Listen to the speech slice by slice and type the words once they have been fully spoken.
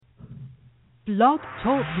Blog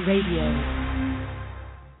Talk Radio.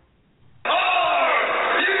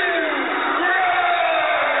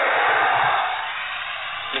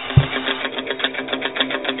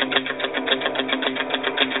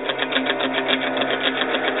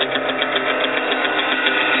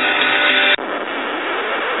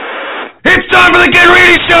 It's time for the Get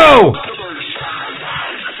Ready Show!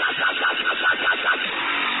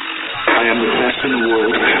 I am the best in the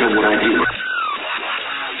world at what I do.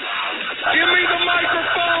 Give me the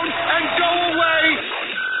microphone and go away!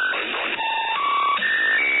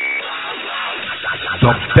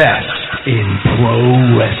 The best in pro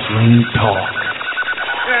wrestling talk.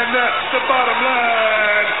 And that's the bottom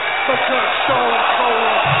line, because Stone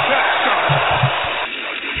Cold Texas.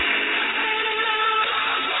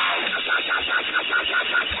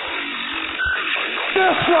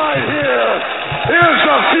 This right here is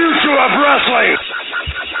the future of wrestling.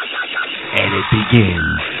 And it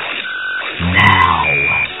begins now.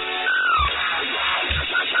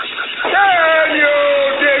 Can you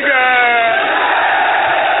dig it?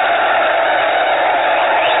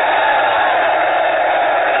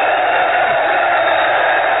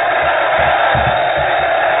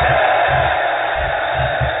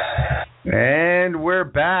 And we're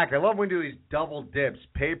back. I love when we do these double dips.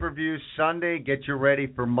 Pay-per-view Sunday, get you ready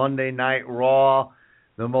for Monday Night Raw,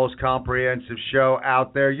 the most comprehensive show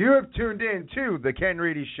out there. You have tuned in to the Ken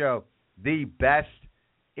Reedy Show, the best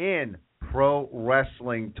in pro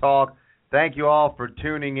wrestling talk. Thank you all for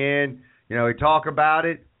tuning in. You know, we talk about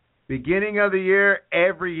it. Beginning of the year,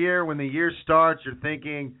 every year when the year starts, you're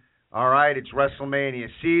thinking, all right, it's WrestleMania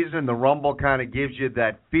season. The Rumble kind of gives you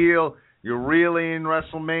that feel. You're really in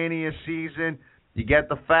WrestleMania season. You get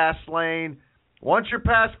the Fastlane. Once you're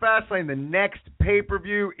past Fastlane, the next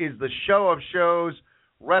pay-per-view is the show of shows,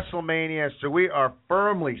 WrestleMania. So we are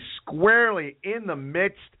firmly, squarely in the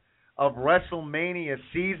midst of WrestleMania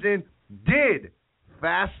season. Did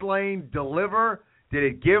Fastlane deliver? Did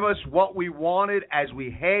it give us what we wanted as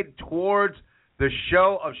we head towards the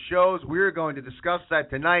show of shows? We're going to discuss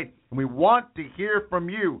that tonight, and we want to hear from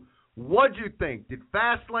you. What'd you think? Did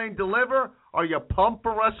Fastlane deliver? Are you pumped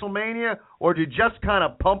for WrestleMania? Or did you just kind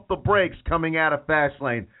of pump the brakes coming out of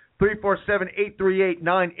Fastlane?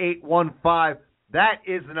 347-838-9815. That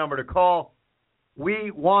is the number to call.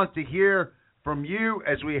 We want to hear from you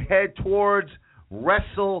as we head towards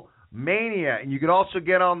WrestleMania. And you can also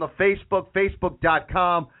get on the Facebook,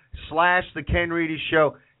 facebook.com/The Ken Reedy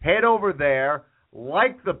Show. Head over there,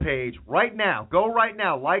 like the page right now. Go right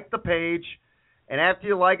now, like the page. And after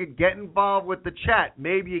you like it, get involved with the chat.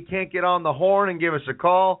 Maybe you can't get on the horn and give us a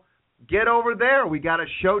call. Get over there. We got a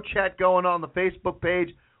show chat going on the Facebook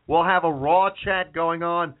page. We'll have a Raw chat going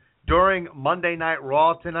on during Monday Night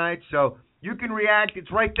Raw tonight. So you can react.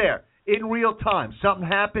 It's right there in real time. Something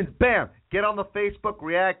happens, bam, get on the Facebook,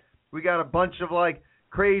 react. We got a bunch of like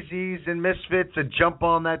crazies and misfits that jump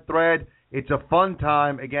on that thread. It's a fun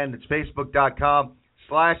time. Again, it's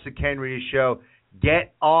facebook.com/The Ken Reedy Show.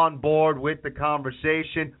 Get on board with the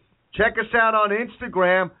conversation. Check us out on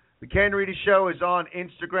Instagram. The Ken Reedy Show is on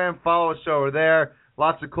Instagram. Follow us over there.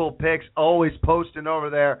 Lots of cool pics. Always posting over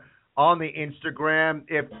there on the Instagram.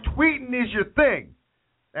 If tweeting is your thing,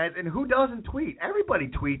 and who doesn't tweet? Everybody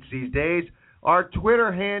tweets these days. Our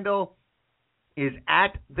Twitter handle is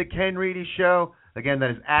 @The Ken Reedy Show. Again,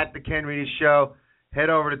 that is @The Ken Reedy Show. Head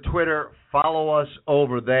over to Twitter. Follow us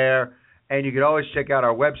over there. And you can always check out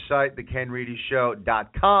our website,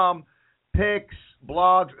 thekenreedyshow.com. Pics,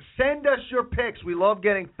 blogs. Send us your pics. We love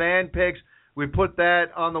getting fan pics. We put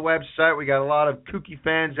that on the website. We got a lot of kooky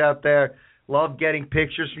fans out there. Love getting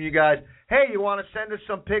pictures from you guys. Hey, you want to send us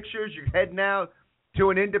some pictures? You're heading out to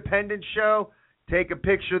an independent show. Take a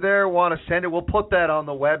picture there. Want to send it? We'll put that on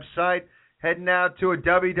the website. Heading out to a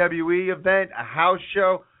WWE event, a house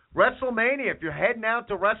show. WrestleMania. If you're heading out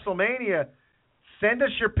to WrestleMania, send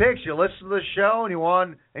us your pics. You listen to the show and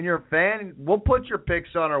you're a fan, we'll put your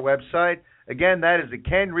pics on our website. Again, that is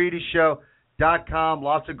thekenreedyshow.com.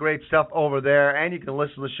 Lots of great stuff over there, and you can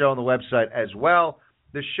listen to the show on the website as well.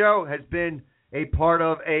 The show has been a part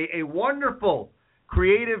of a wonderful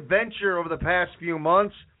creative venture over the past few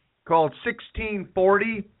months called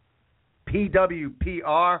 1640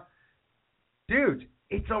 PWPR. Dude,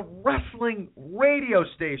 it's a wrestling radio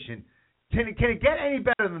station. Can it get any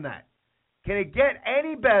better than that? Can it get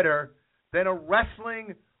any better than a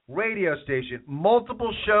wrestling radio station?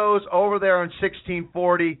 Multiple shows over there on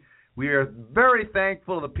 1640. We are very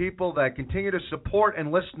thankful to the people that continue to support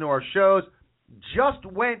and listen to our shows. Just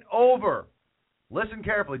went over, listen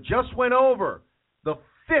carefully, just went over the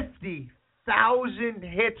 50,000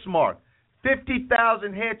 hits mark.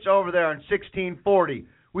 50,000 hits over there on 1640.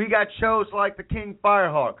 We got shows like the King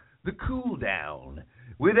Firehawk, the Cool Down,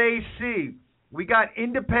 with AC. We got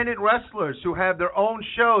independent wrestlers who have their own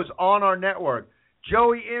shows on our network.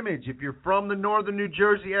 Joey Image, if you're from the northern New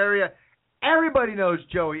Jersey area, everybody knows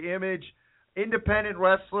Joey Image. Independent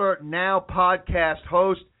wrestler, now podcast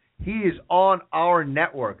host. He is on our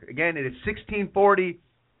network. Again, it is 1640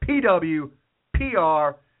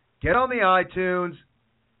 PWPR. Get on the iTunes.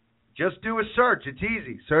 Just do a search. It's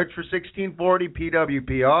easy. Search for 1640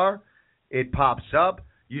 PWPR. It pops up.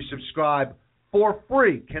 You subscribe for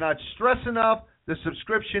free. Cannot stress enough, the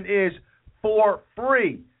subscription is for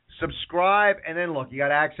free. Subscribe, and then look, you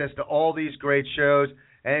got access to all these great shows,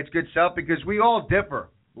 and it's good stuff because we all differ.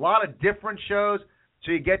 A lot of different shows,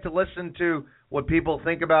 so you get to listen to what people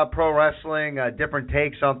think about pro wrestling, different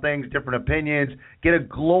takes on things, different opinions, get a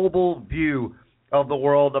global view of the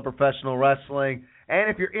world of professional wrestling. And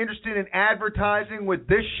if you're interested in advertising with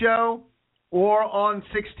this show or on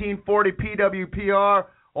 1640 PWPR,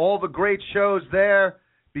 all the great shows there,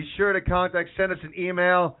 be sure to send us an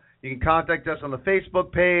email. You can contact us on the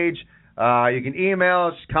Facebook page. You can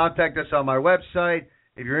email us, contact us on my website.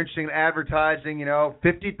 If you're interested in advertising,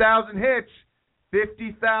 50,000 hits.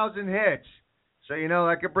 50,000 hits. So,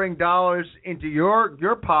 that could bring dollars into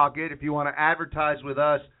your pocket if you want to advertise with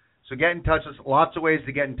us. So get in touch with us. Lots of ways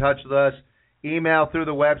to get in touch with us. Email through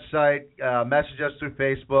the website, message us through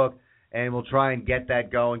Facebook, and we'll try and get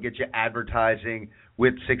that going, get you advertising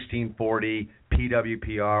with 1640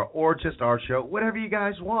 PWPR or just our show, whatever you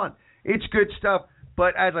guys want. It's good stuff.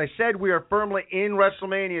 But as I said, we are firmly in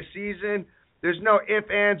WrestleMania season. There's no ifs,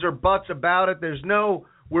 ands, or buts about it. There's no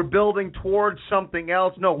we're building towards something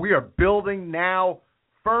else. No, we are building now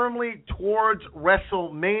firmly towards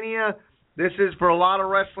WrestleMania. This is, for a lot of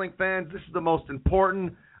wrestling fans, this is the most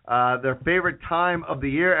important, their favorite time of the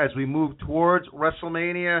year as we move towards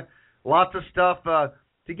WrestleMania. Lots of stuff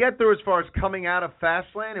to get through as far as coming out of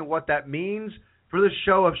Fastlane and what that means for this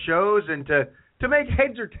show of shows, and to make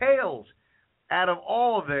heads or tails out of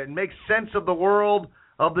all of it and make sense of the world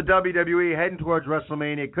of the WWE heading towards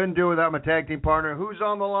WrestleMania. Couldn't do it without my tag team partner, who's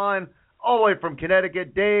on the line all the way from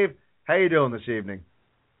Connecticut. Dave, how you doing this evening?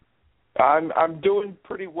 I'm doing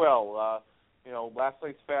pretty well. Last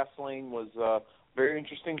night's Fastlane was a very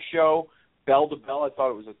interesting show. Bell to bell, I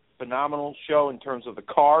thought it was a phenomenal show in terms of the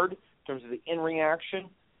card, in terms of the in-ring action.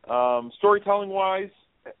 Storytelling-wise,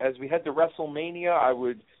 as we head to WrestleMania, I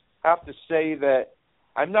would have to say that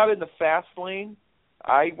I'm not in the fast lane.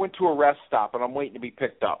 I went to a rest stop, and I'm waiting to be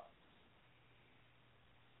picked up.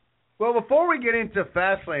 Well, before we get into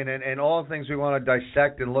Fastlane and all the things we want to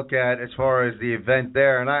dissect and look at as far as the event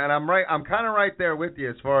there, and I'm kind of right there with you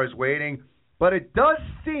as far as waiting, but it does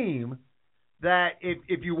seem that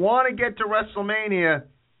if you want to get to WrestleMania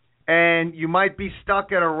and you might be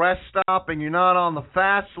stuck at a rest stop and you're not on the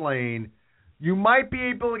fast lane, you might be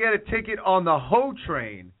able to get a ticket on the Ho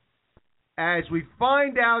train, as we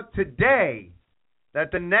find out today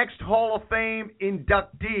that the next Hall of Fame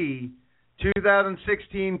inductee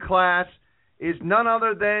 2016 class is none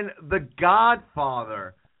other than the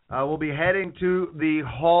Godfather. Will be heading to the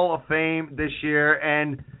Hall of Fame this year,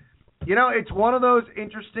 and it's one of those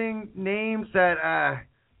interesting names that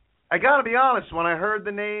I got to be honest. When I heard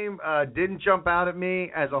the name, didn't jump out at me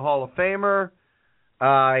as a Hall of Famer.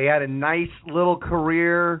 He had a nice little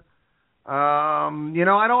career. I don't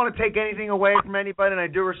want to take anything away from anybody, and I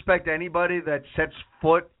do respect anybody that sets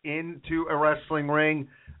foot into a wrestling ring.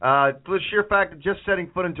 For the sheer fact of just setting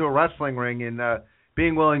foot into a wrestling ring and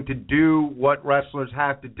being willing to do what wrestlers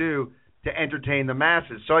have to do to entertain the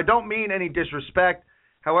masses. So I don't mean any disrespect.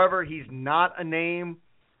 However, he's not a name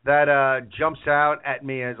that jumps out at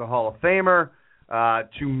me as a Hall of Famer.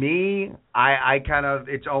 To me, I kind of,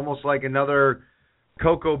 it's almost like another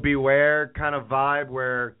Coco Beware kind of vibe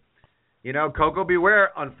where, Coco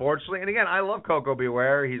Beware, unfortunately, and again, I love Coco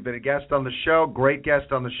Beware. He's been a guest on the show, great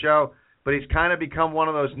guest on the show. But he's kind of become one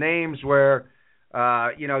of those names where,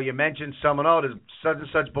 you mentioned someone, does such and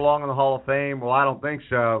such belong in the Hall of Fame? Well, I don't think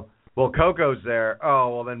so. Well, Coco's there.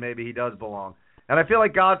 Oh, well, then maybe he does belong. And I feel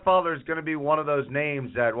like Godfather is going to be one of those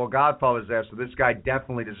names that, well, Godfather's there, so this guy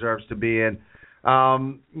definitely deserves to be in.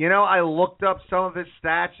 I looked up some of his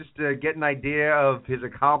stats just to get an idea of his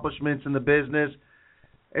accomplishments in the business.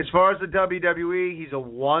 As far as the WWE, he's a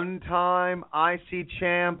one-time IC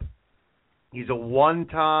champ. He's a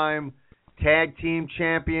one-time tag team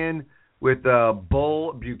champion with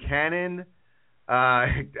Bull Buchanan.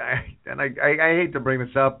 I hate to bring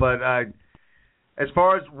this up, but as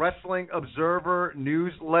far as Wrestling Observer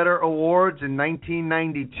Newsletter Awards in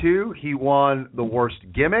 1992, he won the Worst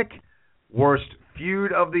Gimmick, Worst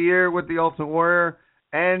Feud of the Year with the Ultimate Warrior,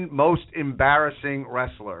 and most embarrassing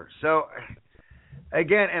wrestler. So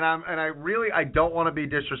again, I don't want to be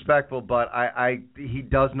disrespectful, but he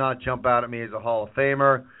does not jump out at me as a Hall of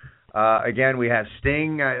Famer. Again, we have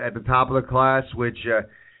Sting at the top of the class, which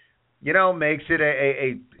makes it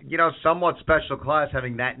a somewhat special class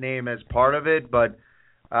having that name as part of it. But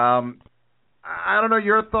I don't know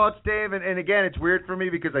your thoughts, Dave. And again, it's weird for me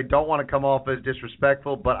because I don't want to come off as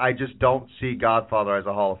disrespectful, but I just don't see Godfather as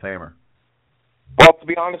a Hall of Famer. Well, to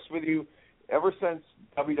be honest with you, ever since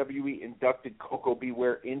WWE inducted Coco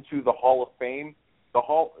Beware into the Hall of Fame,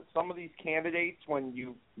 some of these candidates, when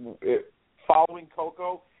you following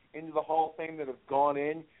Coco into the Hall of Fame that have gone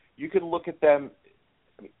in, you can look at them.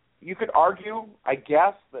 I mean, you could argue, I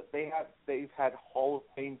guess, that they've had Hall of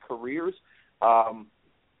Fame careers,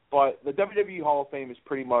 but the WWE Hall of Fame is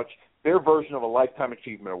pretty much their version of a Lifetime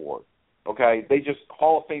Achievement Award. Okay,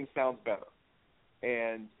 Hall of Fame sounds better,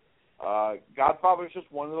 and Godfather is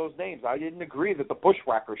just one of those names. I didn't agree that the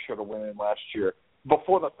Bushwhackers should have went in last year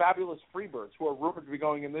before the Fabulous Freebirds, who are rumored to be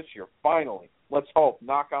going in this year. Finally, let's hope.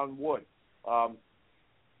 Knock on wood.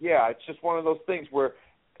 Yeah, it's just one of those things where,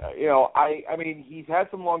 I mean, he's had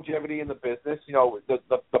some longevity in the business.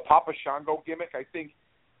 The Papa Shango gimmick.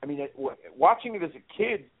 Watching it as a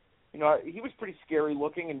kid, he was pretty scary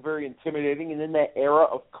looking and very intimidating. And in that era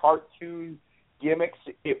of cartoon gimmicks,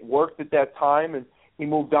 it worked at that time, and he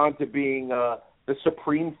moved on to being the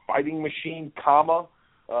Supreme Fighting Machine,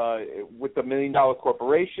 with the $1 Million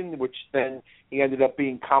Corporation, which then he ended up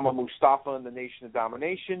being Kama Mustafa in the Nation of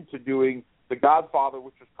Domination, to doing the Godfather,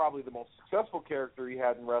 which was probably the most successful character he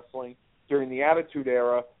had in wrestling during the Attitude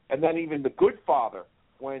Era, and then even the Good Father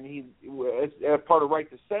when he was part of Right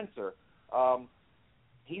to Censor.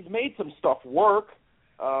 He's made some stuff work,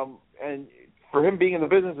 and for him being in the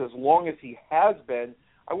business as long as he has been,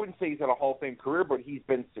 I wouldn't say he's had a Hall of Fame career, but he's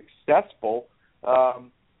been successful.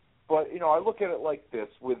 But, I look at it like this.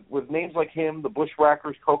 With names like him, the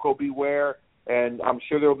Bushwhackers, Coco Beware, and I'm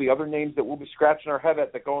sure there will be other names that we'll be scratching our head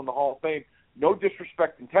at that go in the Hall of Fame. No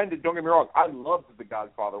disrespect intended. Don't get me wrong. I loved The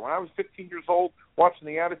Godfather. When I was 15 years old watching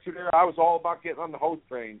the Attitude Era, I was all about getting on the Ho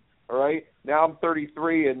train, all right? Now I'm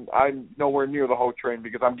 33, and I'm nowhere near the Ho train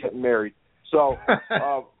because I'm getting married. So,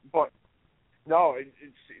 but... No, it's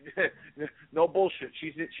no bullshit.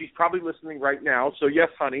 She's probably listening right now. So yes,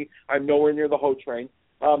 honey, I'm nowhere near the Ho train.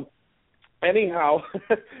 Anyhow,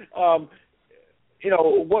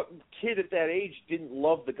 what kid at that age didn't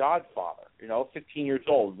love The Godfather? 15 years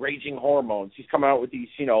old, raging hormones. He's coming out with these,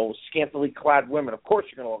 scantily clad women. Of course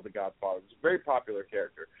you're going to love The Godfather. It's a very popular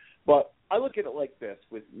character. But I look at it like this,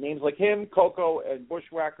 with names like him, Coco, and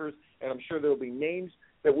Bushwhackers, and I'm sure there will be names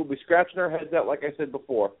that we'll be scratching our heads at, like I said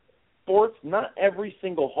before. Sports, not every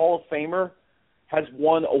single Hall of Famer has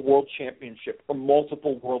won a world championship or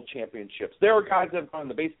multiple world championships. There are guys that have gone in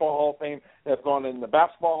the Baseball Hall of Fame, that have gone in the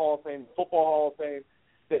Basketball Hall of Fame, the Football Hall of Fame,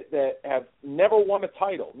 that have never won a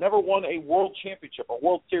title, never won a world championship, a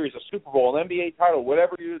World Series, a Super Bowl, an NBA title,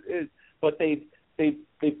 whatever it is, but they've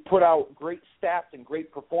put out great stats and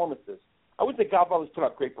great performances. I wouldn't say Godfather's put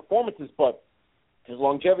out great performances, but his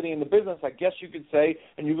longevity in the business, I guess you could say,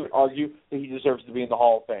 and you could argue that he deserves to be in the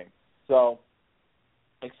Hall of Fame. So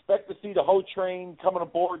expect to see the Ho train coming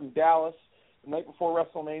aboard in Dallas the night before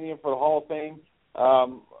WrestleMania for the Hall of Fame.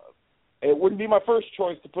 It wouldn't be my first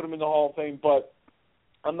choice to put him in the Hall of Fame, but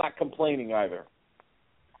I'm not complaining either.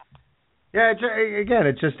 Yeah,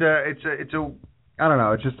 it's just an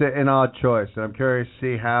odd choice, and I'm curious to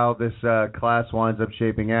see how this class winds up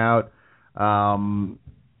shaping out. Honestly,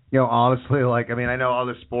 I know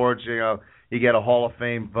other sports, you get a Hall of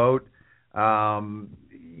Fame vote.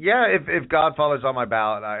 Yeah, if Godfather's on my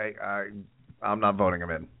ballot, I'm not voting him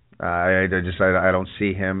in. I don't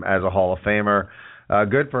see him as a Hall of Famer.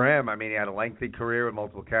 Good for him. He had a lengthy career with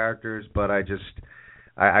multiple characters, but I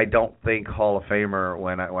don't think Hall of Famer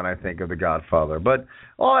when I think of the Godfather. But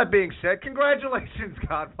all that being said, congratulations,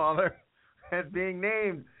 Godfather, as being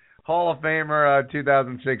named Hall of Famer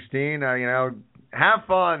 2016. Have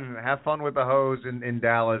fun with the Hoes in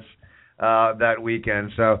Dallas that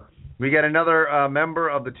weekend. So we get another member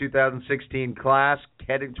of the 2016 class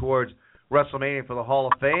heading towards WrestleMania for the Hall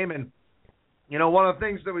of Fame. And, one of the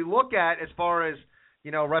things that we look at as far as,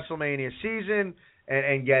 WrestleMania season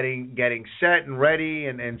and getting set and ready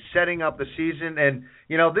and setting up the season. And,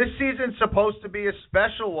 this season's supposed to be a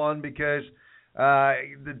special one because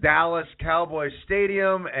the Dallas Cowboys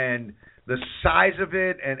Stadium and the size of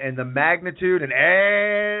it and the magnitude and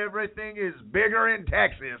everything is bigger in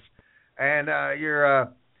Texas. And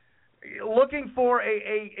you're looking for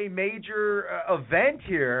a major event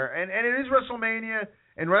here, and it is WrestleMania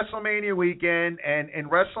and WrestleMania weekend, and in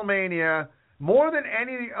WrestleMania more than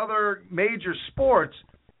any other major sports,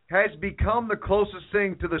 has become the closest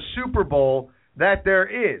thing to the Super Bowl that there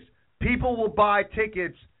is. People will buy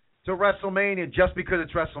tickets to WrestleMania just because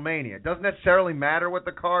it's WrestleMania. It doesn't necessarily matter what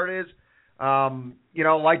the card is.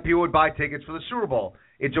 Like people would buy tickets for the Super Bowl.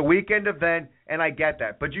 It's a weekend event, and I get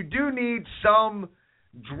that. But you do need some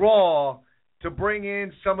draw to bring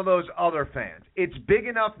in some of those other fans. It's big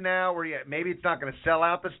enough now where maybe it's not going to sell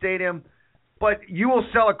out the stadium, but you will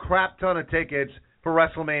sell a crap ton of tickets for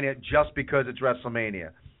WrestleMania just because it's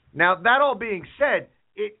WrestleMania. Now, that all being said,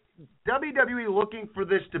 WWE looking for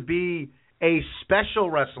this to be a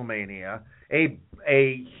special WrestleMania,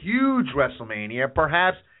 a huge WrestleMania,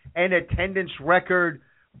 perhaps an attendance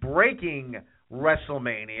record-breaking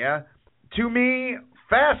WrestleMania, to me,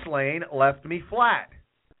 Fastlane left me flat.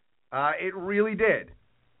 It really did.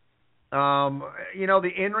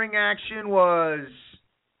 The in-ring action was,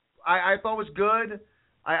 I thought was good.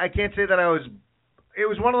 I can't say that it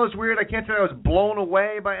was one of those weird, I can't say I was blown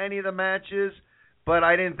away by any of the matches, but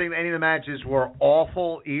I didn't think any of the matches were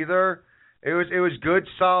awful either. It was good,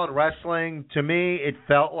 solid wrestling. To me, it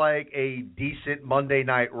felt like a decent Monday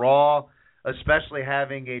Night Raw, especially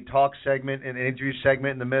having a talk segment and an interview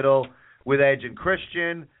segment in the middle with Edge and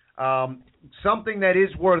Christian. Something that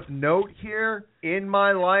is worth note here in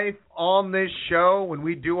my life on this show, when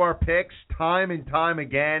we do our picks time and time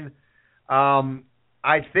again,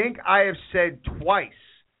 I think I have said twice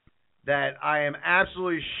that I am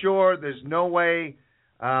absolutely sure there's no way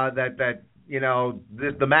that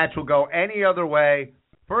the match will go any other way.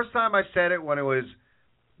 First time I said it when it was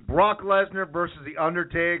Brock Lesnar versus The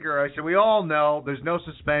Undertaker. I said, we all know there's no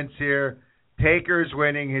suspense here. Taker's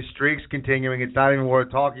winning. His streak's continuing. It's not even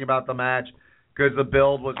worth talking about the match because the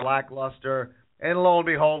build was lackluster. And lo and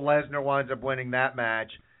behold, Lesnar winds up winning that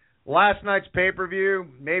match. Last night's pay-per-view,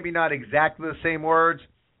 maybe not exactly the same words,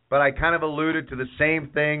 but I kind of alluded to the same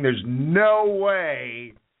thing. There's no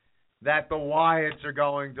way that the Wyatts are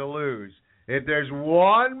going to lose. If there's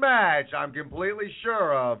one match I'm completely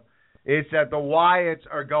sure of, it's that the Wyatts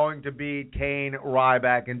are going to beat Kane,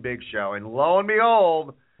 Ryback, and Big Show. And lo and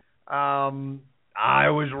behold, I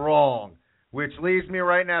was wrong, which leaves me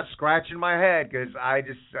right now scratching my head because I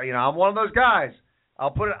just, I'm one of those guys.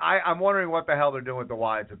 I'm wondering what the hell they're doing with the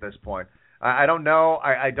Wyatts at this point. I don't know.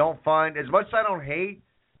 I don't find, as much as I don't hate,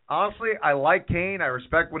 honestly, I like Kane. I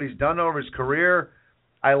respect what he's done over his career.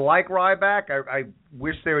 I like Ryback. I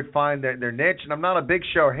wish they would find their niche, and I'm not a Big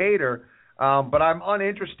Show hater, but I'm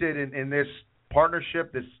uninterested in this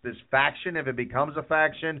partnership, this faction, if it becomes a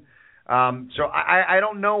faction. So I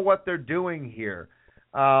don't know what they're doing here.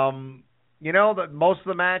 Most of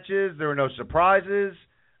the matches, there were no surprises.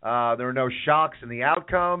 There were no shocks in the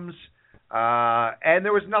outcomes. And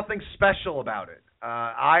there was nothing special about it.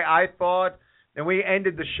 I thought, and we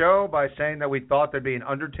ended the show by saying that we thought there'd be an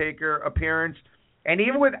Undertaker appearance. And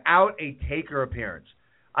even without a Taker appearance,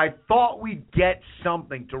 I thought we'd get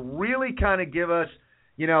something to really kind of give us,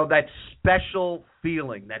 that special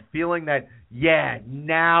feeling, that,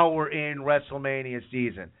 now we're in WrestleMania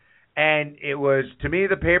season. And it was, to me,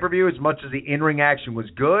 the pay-per-view, as much as the in-ring action was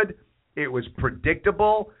good, it was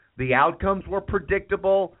predictable, the outcomes were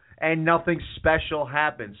predictable, and nothing special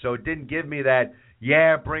happened. So it didn't give me that,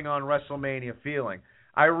 bring on WrestleMania feeling.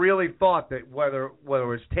 I really thought that whether it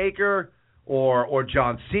was Taker or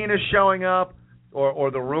John Cena showing up,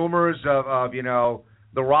 or the rumors of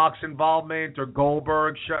The Rock's involvement, or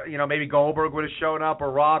Goldberg, maybe Goldberg would have shown up,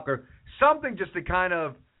 or Rock, or something just to kind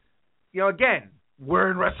of, again,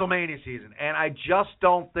 we're in WrestleMania season, and I just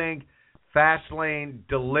don't think Fastlane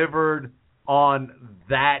delivered on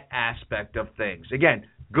that aspect of things. Again,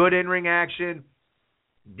 good in-ring action,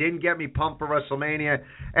 didn't get me pumped for WrestleMania,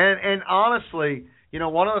 and honestly,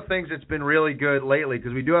 one of the things that's been really good lately,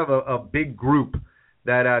 because we do have a big group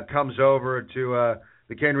that comes over to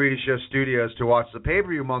the Ken Reedy Show studios to watch the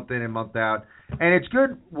pay-per-view month in and month out, and it's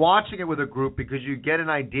good watching it with a group because you get an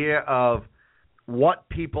idea of what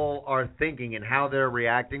people are thinking and how they're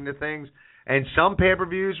reacting to things. And some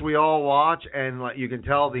pay-per-views we all watch, and you can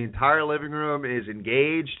tell the entire living room is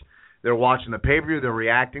engaged. They're watching the pay-per-view. They're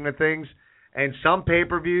reacting to things. And some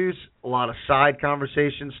pay-per-views, a lot of side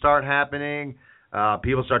conversations start happening.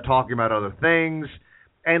 People start talking about other things.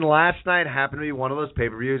 And last night happened to be one of those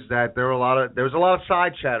pay-per-views that there was a lot of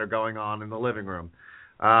side chatter going on in the living room.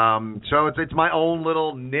 So it's my own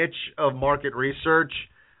little niche of market research.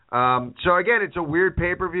 So again, it's a weird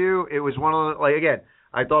pay-per-view. It was one of the,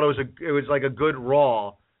 I thought it was like a good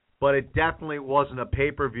Raw, but it definitely wasn't a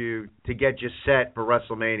pay-per-view to get you set for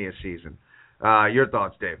WrestleMania season. Your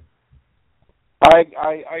thoughts, Dave?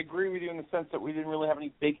 I agree with you in the sense that we didn't really have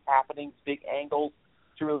any big happenings, big angles.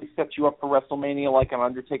 to really set you up for WrestleMania, like an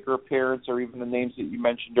Undertaker appearance or even the names that you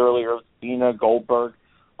mentioned earlier, Cena, Goldberg.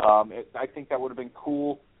 I think that would have been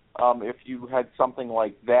cool if you had something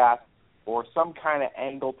like that or some kind of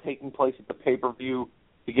angle taking place at the pay-per-view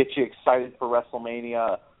to get you excited for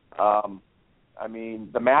WrestleMania. I mean,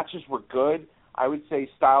 the matches were good. I would say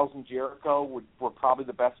Styles and Jericho were probably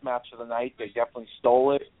the best match of the night. They definitely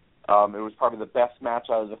stole it. It was probably the best match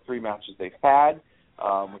out of the 3 matches they've had,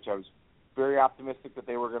 which I was very optimistic that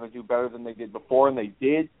they were going to do better than they did before, and they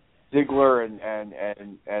did. Ziggler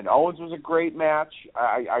and Owens was a great match.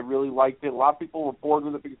 I really liked it. A lot of people were bored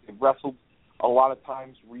with it because they've wrestled a lot of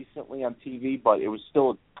times recently on TV, but it was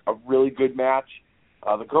still a really good match.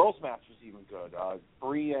 The girls' match was even good.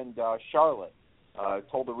 Brie and Charlotte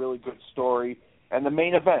told a really good story. And the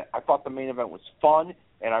main event, I thought the main event was fun,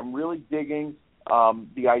 and I'm really digging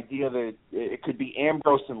the idea that it could be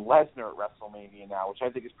Ambrose and Lesnar at WrestleMania now, which I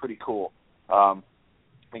think is pretty cool.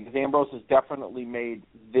 Because Ambrose has definitely made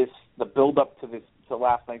the build-up to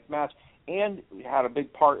last night's match, and had a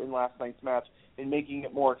big part in last night's match in making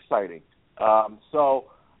it more exciting. So,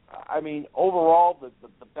 I mean, overall, the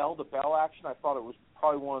bell-to-bell action, I thought it was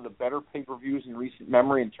probably one of the better pay-per-views in recent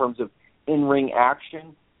memory in terms of in-ring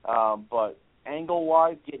action. But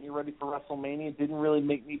angle-wise, getting you ready for WrestleMania didn't really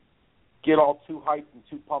make me get all too hyped and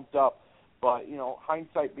too pumped up. But,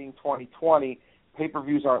 hindsight being 20/20,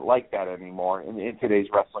 pay-per-views aren't like that anymore in today's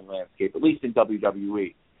wrestling landscape, at least in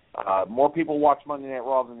WWE. More people watch Monday Night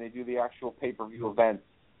Raw than they do the actual pay-per-view events.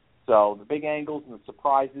 So the big angles and the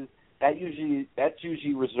surprises, that's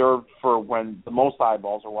usually reserved for when the most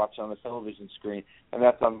eyeballs are watching on the television screen, and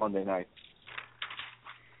that's on Monday night.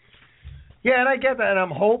 Yeah, and I get that, and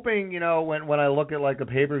I'm hoping, when I look at like a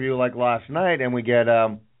pay-per-view like last night, and we get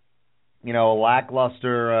a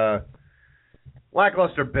lackluster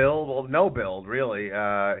build, well, no build really.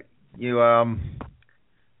 You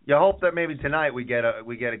hope that maybe tonight we get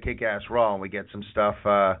a kick-ass Raw and we get some stuff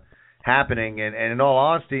happening. And in all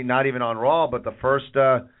honesty, not even on Raw, but the first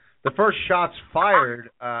shots fired,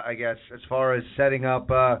 I guess, as far as setting up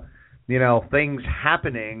things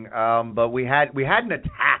happening. But we had an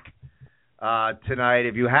attack tonight.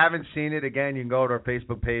 If you haven't seen it, again, you can go to our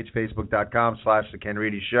Facebook page, facebook.com/The Ken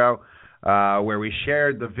Reedy Show, where we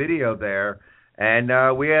shared the video there. And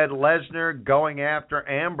we had Lesnar going after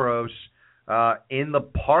Ambrose in the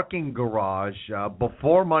parking garage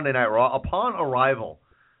before Monday Night Raw. Upon arrival,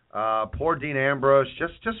 poor Dean Ambrose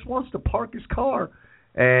just wants to park his car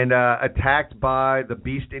and attacked by the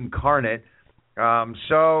Beast Incarnate.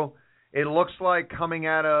 So it looks like coming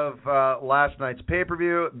out of last night's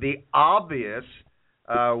pay-per-view, the obvious,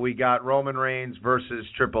 we got Roman Reigns versus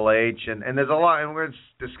Triple H. And there's a lot, and we're going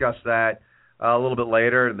to discuss that a little bit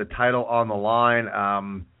later, the title on the line.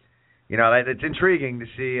 It's intriguing to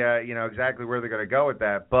see, exactly where they're going to go with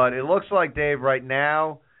that. But it looks like, Dave, right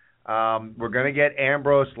now, we're going to get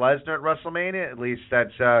Ambrose Lesnar at WrestleMania. At least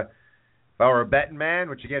that's, if I were a betting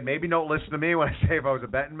man, which, again, maybe don't listen to me when I say if I was a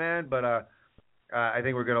betting man, but I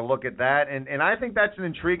think we're going to look at that. And I think that's an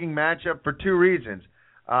intriguing matchup for 2 reasons.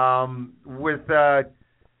 With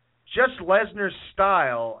just Lesnar's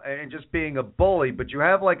style and just being a bully, but you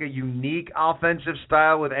have like a unique offensive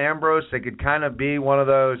style with Ambrose that could kind of be one of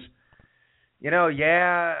those,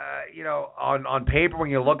 on paper when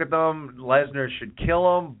you look at them, Lesnar should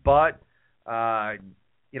kill him, but,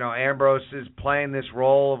 Ambrose is playing this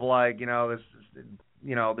role of like,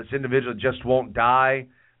 this individual just won't die,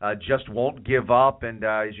 just won't give up, and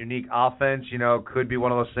his unique offense, could be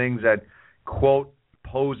one of those things that, quote,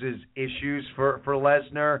 poses issues for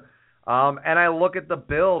Lesnar. And I look at the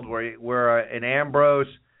build where an Ambrose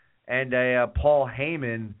and a Paul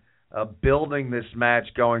Heyman building this match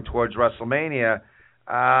going towards WrestleMania.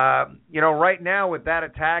 Right now with that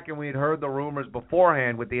attack, and we had heard the rumors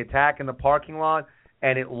beforehand with the attack in the parking lot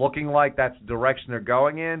and it looking like that's the direction they're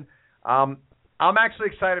going in, I'm actually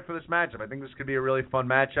excited for this matchup. I think this could be a really fun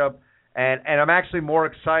matchup, and I'm actually more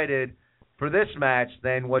excited for this match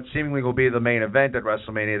than what seemingly will be the main event at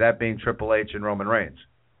WrestleMania, that being Triple H and Roman Reigns.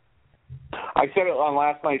 I said it on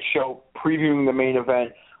last night's show, previewing the main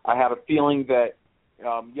event. I had a feeling that,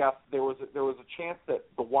 yes, there was a chance that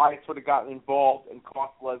the Wyatts would have gotten involved and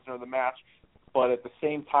cost Lesnar the match, but at the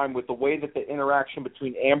same time, with the way that the interaction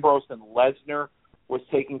between Ambrose and Lesnar was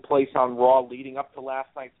taking place on Raw leading up to last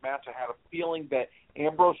night's match, I had a feeling that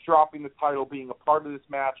Ambrose dropping the title, being a part of this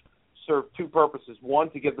match, served 2 purposes. One,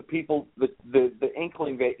 to give the people the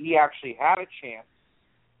inkling that he actually had a chance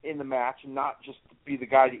in the match and not just to be the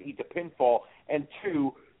guy to eat the pinfall, and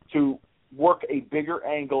 2, to work a bigger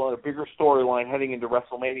angle and a bigger storyline heading into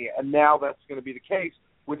WrestleMania. And now that's going to be the case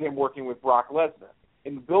with him working with Brock Lesnar.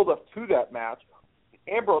 In the build-up to that match,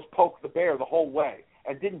 Ambrose poked the bear the whole way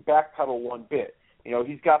and didn't backpedal one bit. You know,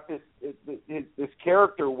 he's got this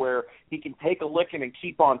character where he can take a licking and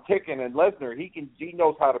keep on ticking, and Lesnar, he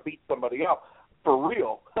knows how to beat somebody up for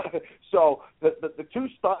real. So the two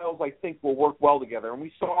styles, I think, will work well together. And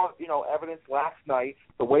we saw, you know, evidence last night,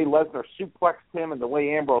 the way Lesnar suplexed him and the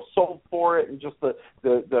way Ambrose sold for it, and just the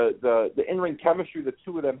in-ring chemistry the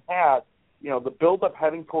two of them had. You know, the build-up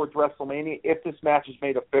heading towards WrestleMania, if this match is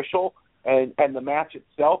made official, and the match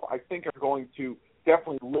itself, I think are going to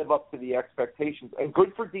definitely live up to the expectations. And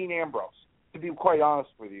good for Dean Ambrose, to be quite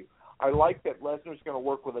honest with you. I like that Lesnar's going to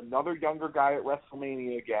work with another younger guy at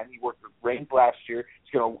WrestleMania again. He worked with Reigns last year.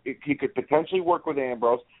 He could potentially work with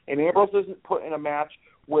Ambrose. And Ambrose isn't put in a match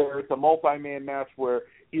where it's a multi-man match where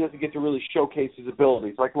he doesn't get to really showcase his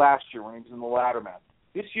abilities, like last year when he was in the ladder match.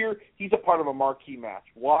 This year, he's a part of a marquee match.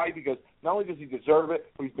 Why? Because not only does he deserve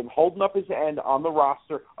it, but he's been holding up his end on the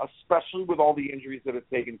roster, especially with all the injuries that have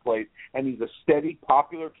taken place. And he's a steady,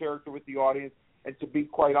 popular character with the audience. And to be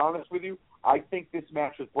quite honest with you, I think this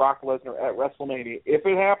match with Brock Lesnar at WrestleMania, if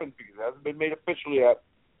it happens, because it hasn't been made official yet,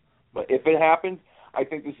 but if it happens, I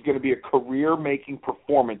think this is going to be a career-making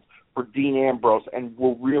performance for Dean Ambrose and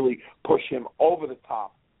will really push him over the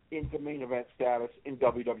top into main event status in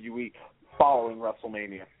WWE following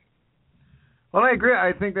WrestleMania. Well, I agree.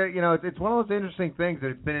 I think that, you know, it's one of those interesting things that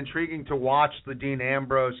it's been intriguing to watch the Dean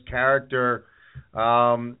Ambrose character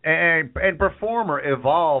and performer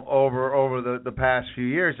evolve over the past few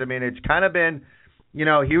years. I mean, it's kind of been, you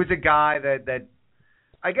know, he was a guy that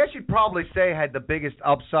I guess you'd probably say had the biggest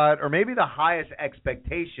upside or maybe the highest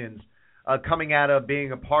expectations coming out of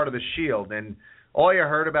being a part of the Shield. And all you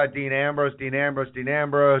heard about Dean Ambrose,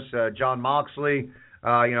 John Moxley,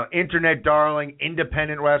 you know, internet darling,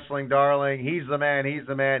 independent wrestling darling. He's the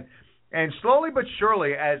man. And slowly but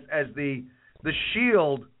surely, as the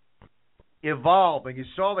Shield evolve, and you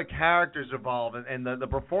saw the characters evolve and the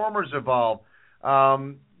performers evolve,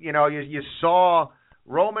 you know, you saw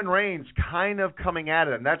Roman Reigns kind of coming at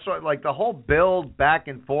it. And that's what, like, the whole build back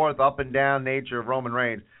and forth, up and down nature of Roman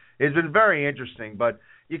Reigns has been very interesting. But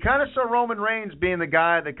you kind of saw Roman Reigns being the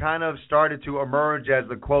guy that kind of started to emerge as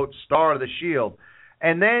the, quote, star of the Shield.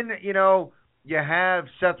 And then, you know, you have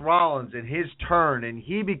Seth Rollins in his turn, and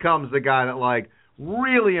he becomes the guy that, like,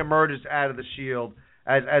 really emerges out of the Shield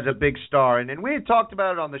as a big star. And we had talked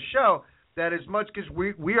about it on the show that as much because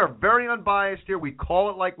we are very unbiased here, we call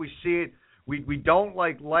it like we see it. We don't,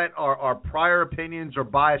 like, let our prior opinions or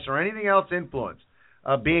bias or anything else influence.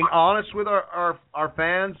 Being honest with our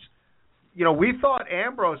fans, you know, we thought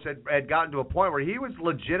Ambrose had gotten to a point where he was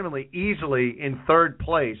legitimately easily in third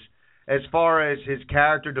place as far as his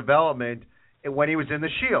character development when he was in the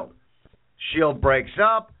Shield. Shield breaks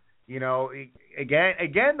up, you know,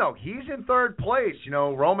 again though, he's in third place. You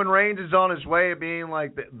know, Roman Reigns is on his way of being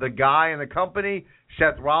like the guy in the company,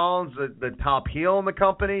 Seth Rollins, the top heel in the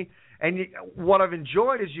company. And what I've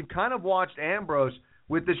enjoyed is you've kind of watched Ambrose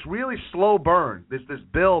with this really slow burn, this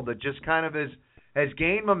build that just kind of has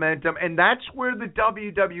gained momentum, and that's where the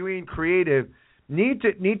WWE and creative need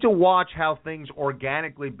to watch how things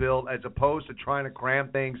organically build as opposed to trying to cram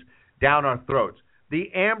things down our throats.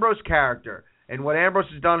 The Ambrose character and what Ambrose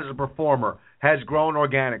has done as a performer has grown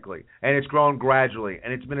organically, and it's grown gradually,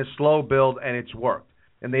 and it's been a slow build, and it's worked.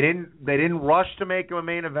 And they didn't rush to make him a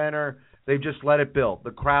main eventer. They've just let it build.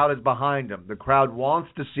 The crowd is behind him. The crowd wants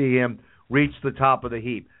to see him reach the top of the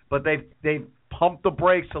heap. But they've pumped the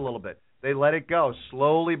brakes a little bit. They let it go,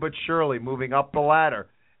 slowly but surely, moving up the ladder.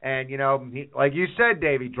 And, you know, like you said,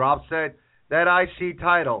 Dave, he drops that IC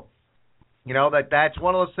title. You know, that's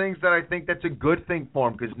one of those things that I think that's a good thing for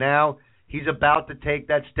him because now he's about to take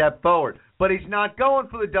that step forward. But he's not going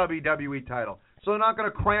for the WWE title. So they're not going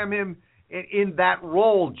to cram him in that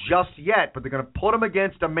role just yet, but they're going to put him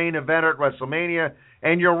against a main eventer at WrestleMania.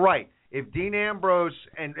 And you're right. If Dean Ambrose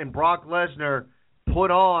and Brock Lesnar put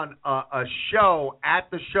on a show at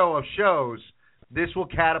the show of shows, this will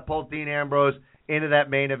catapult Dean Ambrose into that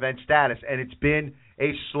main event status. And it's been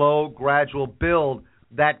a slow, gradual build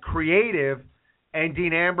that creative and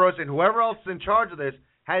Dean Ambrose and whoever else is in charge of this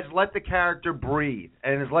has let the character breathe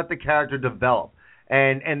and has let the character develop.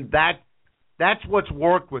 And that's what's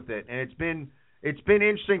worked with it. And it's been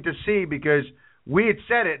interesting to see because we had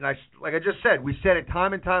said it, and like I just said, we said it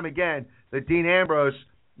time and time again that Dean Ambrose,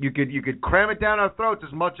 you could cram it down our throats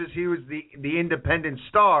as much as he was the independent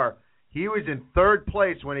star. He was in third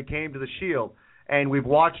place when it came to the Shield, and we've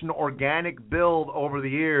watched an organic build over the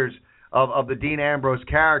years of the Dean Ambrose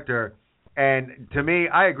character. And to me,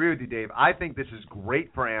 I agree with you, Dave. I think this is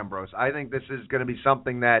great for Ambrose. I think this is going to be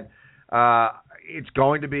something that it's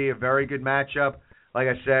going to be a very good matchup. like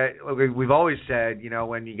I said, we've always said,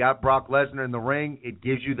 when you got Brock Lesnar in the ring, it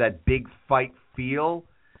gives you that big fight feel.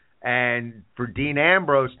 And for Dean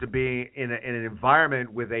Ambrose to be in an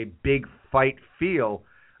environment with a big fight feel,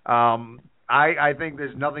 I think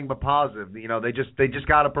there's nothing but positive. They just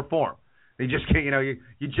got to perform. They just can't,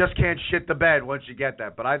 you just can't shit the bed once you get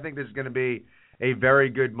that. But I think this is going to be a very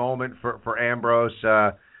good moment for Ambrose.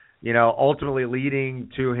 Ultimately leading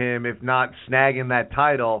to him, if not snagging that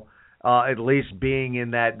title, at least being in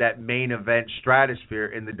that main event stratosphere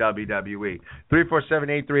in the WWE.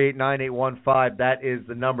 347-838-9815, that is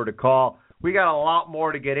the number to call. We got a lot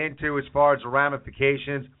more to get into as far as the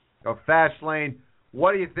ramifications of Fastlane.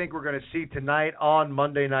 What do you think we're going to see tonight on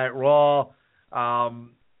Monday Night Raw?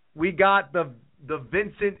 We got the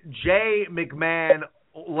Vincent J. McMahon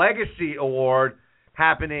Legacy Award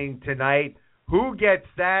happening tonight. Who gets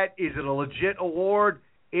that? Is it a legit award?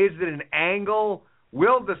 Is it an angle?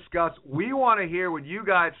 We'll discuss. We want to hear what you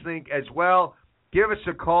guys think as well. Give us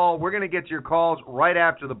a call. We're going to get to your calls right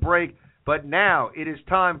after the break. But now it is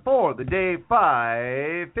time for the Day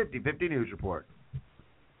 5 50-50 News Report.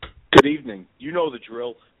 Good evening. You know the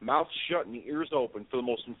drill. Mouth shut and ears open for the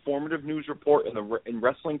most informative news report in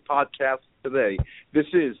wrestling podcasts today. This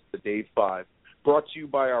is the Day 5, brought to you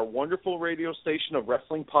by our wonderful radio station of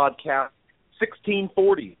wrestling podcast,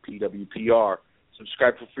 1640 PWPR.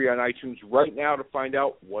 Subscribe for free on iTunes right now to find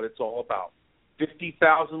out what it's all about.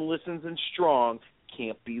 50,000 listens and strong,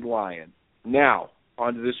 can't be lying. Now,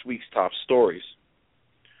 on to this week's top stories.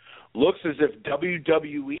 Looks as if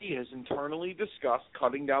WWE has internally discussed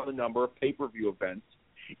cutting down the number of pay-per-view events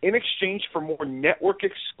in exchange for more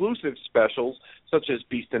network-exclusive specials such as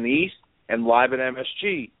Beast in the East and Live at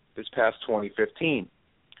MSG this past 2015.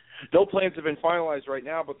 No plans have been finalized right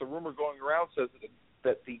now, but the rumor going around says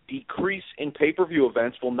that the decrease in pay-per-view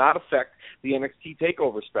events will not affect the NXT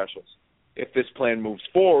TakeOver specials. If this plan moves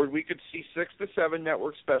forward, we could see 6 to 7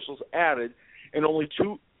 network specials added and only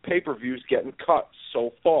 2 pay-per-views getting cut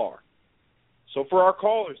so far. So for our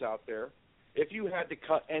callers out there, if you had to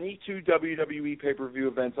cut any 2 WWE pay-per-view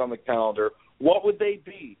events on the calendar, what would they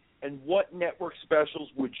be, and what network specials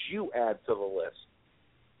would you add to the list?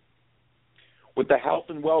 With the health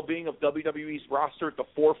and well-being of WWE's roster at the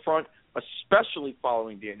forefront, especially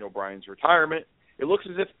following Daniel Bryan's retirement, it looks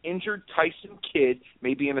as if injured Tyson Kidd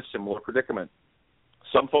may be in a similar predicament.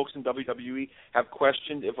 Some folks in WWE have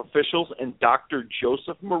questioned if officials and Dr.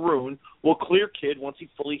 Joseph Maroon will clear Kidd once he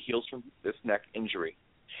fully heals from this neck injury.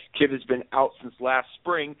 Kidd has been out since last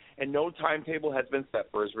spring, and no timetable has been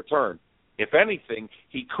set for his return. If anything,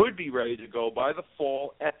 he could be ready to go by the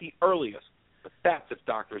fall at the earliest, but that's if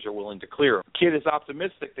doctors are willing to clear him. Kidd is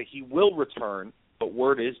optimistic that he will return, but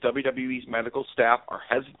word is WWE's medical staff are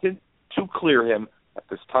hesitant to clear him at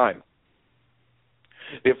this time.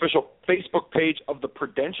 The official Facebook page of the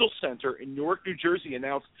Prudential Center in Newark, New Jersey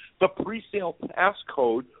announced the pre-sale pass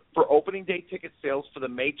code for opening day ticket sales for the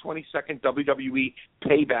May 22nd WWE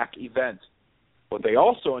Payback event. What they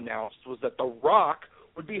also announced was that The Rock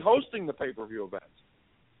would be hosting the pay-per-view event.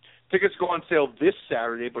 Tickets go on sale this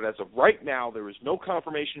Saturday, but as of right now, there is no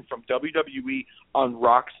confirmation from WWE on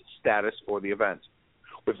Rock's status for the event.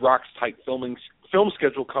 With Rock's tight film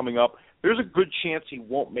schedule coming up, there's a good chance he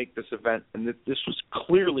won't make this event, and that this was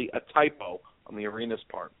clearly a typo on the arena's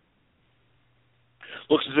part.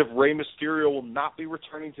 Looks as if Rey Mysterio will not be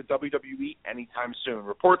returning to WWE anytime soon.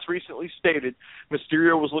 Reports recently stated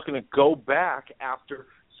Mysterio was looking to go back after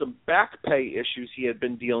some back pay issues he had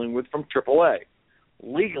been dealing with from AAA.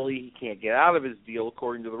 Legally, he can't get out of his deal,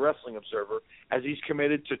 according to the Wrestling Observer, as he's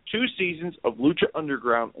committed to 2 seasons of Lucha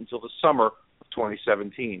Underground until the summer of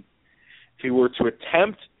 2017. If he were to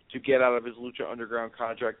attempt to get out of his Lucha Underground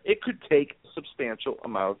contract, it could take a substantial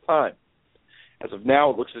amount of time. As of now,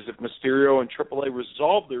 it looks as if Mysterio and AAA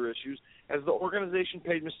resolved their issues, as the organization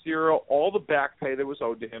paid Mysterio all the back pay that was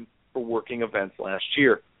owed to him for working events last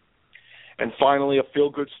year. And finally, a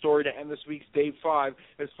feel-good story to end this week's Day 5,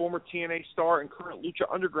 as former TNA star and current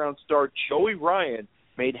Lucha Underground star Joey Ryan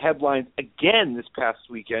made headlines again this past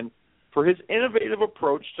weekend for his innovative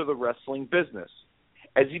approach to the wrestling business,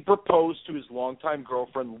 as he proposed to his longtime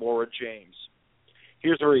girlfriend, Laura James.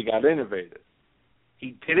 Here's where he got innovative.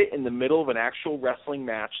 He did it in the middle of an actual wrestling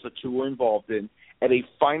match the two were involved in at a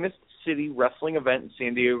Finest City wrestling event in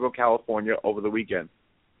San Diego, California over the weekend.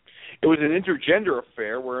 It was an intergender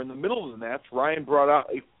affair where in the middle of the match, Ryan brought out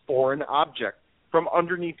a foreign object from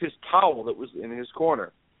underneath his towel that was in his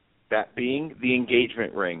corner, that being the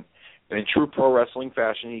engagement ring. And in true pro wrestling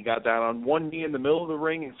fashion, he got down on one knee in the middle of the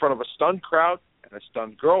ring in front of a stunned crowd and a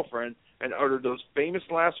stunned girlfriend and uttered those famous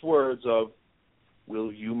last words of,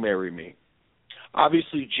 "Will you marry me?"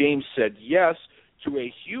 Obviously, James said yes to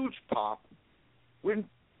a huge pop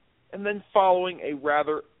and then following a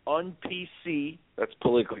rather un-PC, that's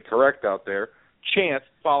politically correct out there, chant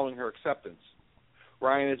following her acceptance.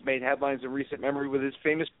 Ryan has made headlines in recent memory with his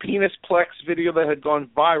famous Penisplex video that had gone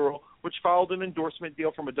viral, which followed an endorsement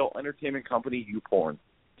deal from adult entertainment company YouPorn.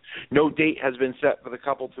 No date has been set for the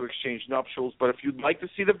couple to exchange nuptials, but if you'd like to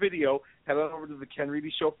see the video, head on over to the Ken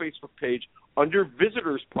Reedy Show Facebook page under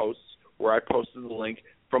Visitors Posts, where I posted the link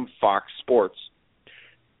from Fox Sports.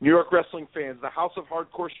 New York wrestling fans, the House of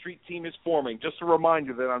Hardcore Street Team is forming. Just a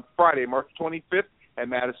reminder that on Friday, March 25th at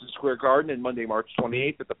Madison Square Garden and Monday, March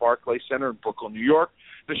 28th at the Barclays Center in Brooklyn, New York,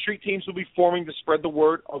 the street teams will be forming to spread the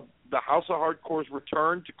word of the House of Hardcore's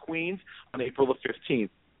return to Queens on April the 15th.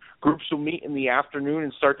 Groups will meet in the afternoon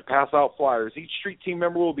and start to pass out flyers. Each street team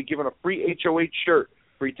member will be given a free HOH shirt,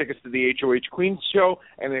 free tickets to the HOH Queens show,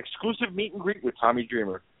 and an exclusive meet and greet with Tommy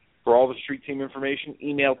Dreamer. For all the street team information,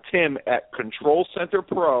 email Tim at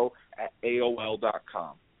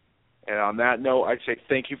controlcenterpro@aol.com. And on that note, I'd say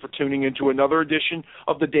thank you for tuning into another edition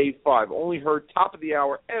of the Day 5, only heard top of the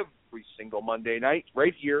hour every single Monday night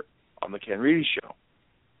right here on the Ken Reedy Show.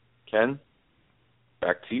 Ken,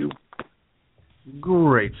 back to you.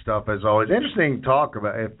 Great stuff as always. Interesting talk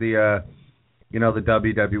about if the the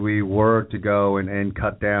WWE were to go and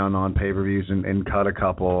cut down on pay-per-views and cut a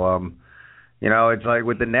couple. It's like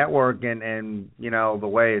with the network and the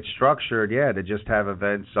way it's structured, to just have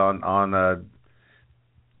events on a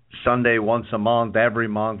Sunday once a month, every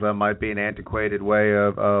month, that might be an antiquated way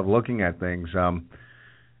of looking at things. I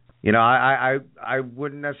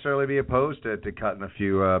wouldn't necessarily be opposed to cutting a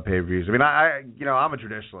few pay-per-views. I mean, I'm a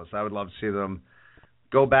traditionalist. I would love to see them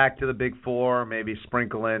go back to the Big Four, maybe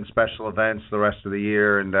sprinkle in special events the rest of the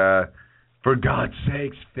year, and for God's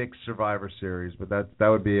sakes, fix Survivor Series. But that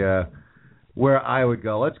would be where I would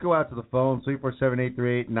go. Let's go out to the phone,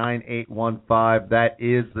 347-838-9815. That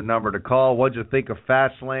is the number to call. What'd you think of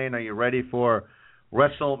Fastlane? Are you ready for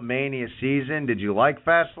WrestleMania season? Did you like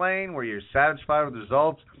Fastlane? Were you satisfied with the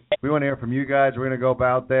results? We want to hear from you guys. We're going to go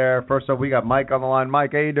out there. First up, we got Mike on the line.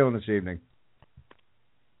 Mike, how you doing this evening?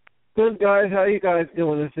 Good, guys. How you guys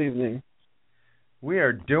doing this evening? We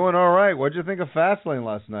are doing all right. What'd you think of Fastlane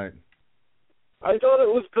last night? I thought it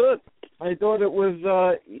was good. I thought it was,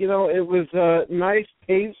 it was nice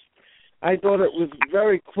pace. I thought it was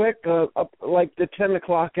very quick, up like the 10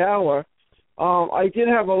 o'clock hour. I did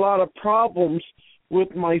have a lot of problems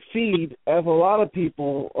with my feed, as a lot of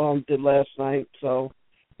people did last night, so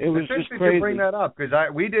it was just crazy. You bring that up, because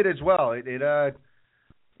we did as well. It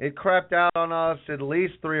crapped out on us at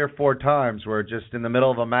least 3 or 4 times, where just in the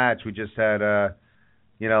middle of a match, we just had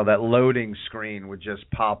that loading screen would just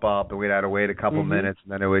pop up, and we'd have to wait a couple minutes,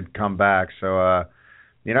 and then it would come back. So, as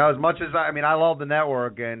much as I love the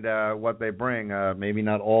network and what they bring, maybe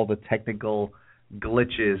not all the technical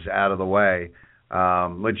glitches out of the way,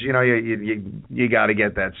 which, you got to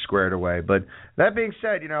get that squared away. But that being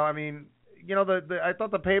said, I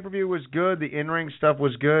thought the pay-per-view was good. The in-ring stuff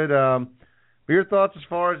was good. But your thoughts as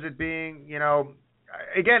far as it being,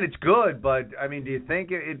 again, it's good, but, do you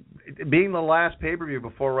think it being the last pay-per-view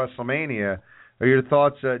before WrestleMania, are your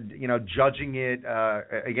thoughts, judging it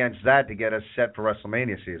against that to get us set for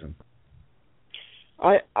WrestleMania season?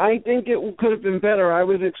 I think it could have been better. I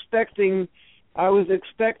was expecting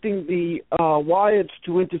the Wyatts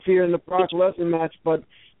to interfere in the Brock Lesnar match, but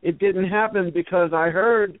it didn't happen because I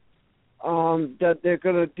heard that they're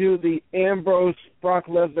going to do the Ambrose Brock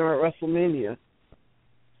Lesnar at WrestleMania.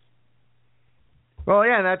 Well,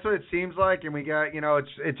 yeah, and that's what it seems like, and we got,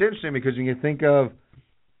 it's interesting because when you think of,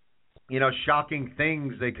 shocking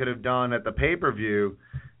things they could have done at the pay-per-view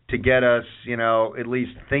to get us, at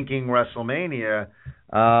least thinking WrestleMania,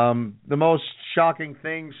 the most shocking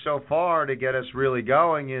thing so far to get us really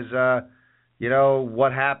going is,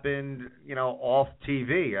 what happened, off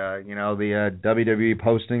TV. The WWE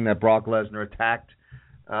posting that Brock Lesnar attacked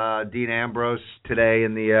Dean Ambrose today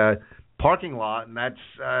in the parking lot, and that's,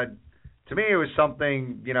 to me, it was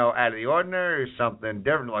something, out of the ordinary, or something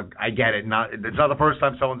different. Like, I get it. It's not the first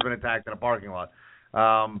time someone's been attacked in a parking lot.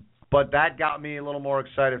 But that got me a little more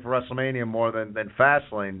excited for WrestleMania more than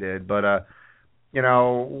Fastlane did. But,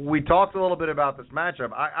 we talked a little bit about this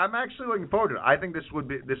matchup. I'm actually looking forward to it. I think this is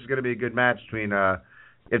going to be a good match between,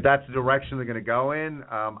 if that's the direction they're going to go in,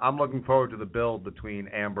 I'm looking forward to the build between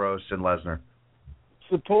Ambrose and Lesnar.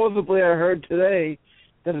 Supposedly, I heard today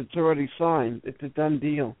that it's already signed. It's a done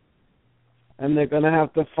deal. And they're going to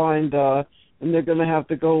have to and they're going to have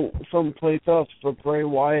to go someplace else for Bray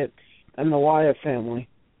Wyatt and the Wyatt family.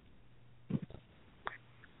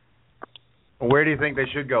 Where do you think they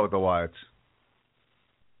should go with the Wyatts?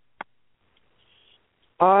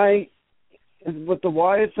 With the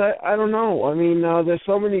Wyatts, I don't know. I mean, there's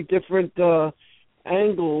so many different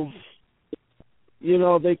angles. You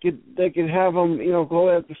know, they could have them, you know, go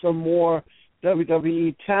after some more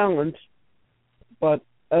WWE talent. But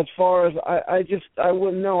as far as I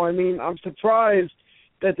wouldn't know. I mean, I'm surprised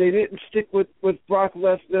that they didn't stick with Brock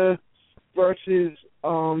Lesnar versus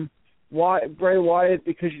Bray Wyatt,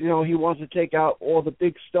 because, you know, he wants to take out all the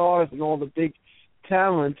big stars and all the big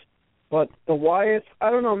talent. But the Wyatts,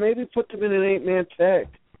 I don't know, maybe put them in an 8-man tag.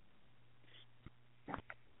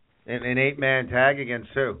 An 8-man tag against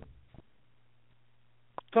who?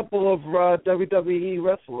 A couple of WWE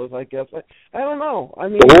wrestlers, I guess. I don't know. I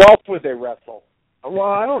mean, who else would they wrestle?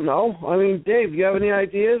 Well, I don't know. I mean, Dave, you have any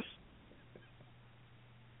ideas?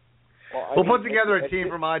 We'll put together a team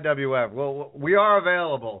from IWF. Well, we are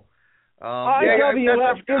available.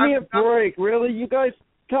 IWF, give me a break. Really? You guys,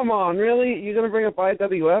 come on. Really? You're going to bring up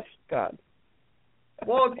IWF? God.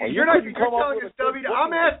 Well, you're telling us WWE.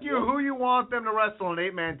 I'm asking you who you want them to wrestle in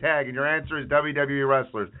an 8-man tag, and your answer is WWE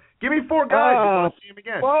wrestlers. Give me 4 guys you want to see them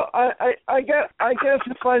again. Well, I guess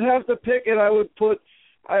if I'd have to pick it, I would put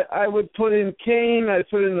in Kane, I'd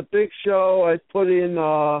put in the Big Show, I'd put in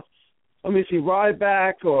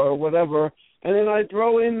Ryback or whatever, and then I'd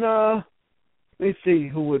throw in let me see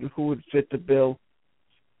who would fit the bill.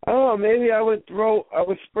 I don't know, maybe I would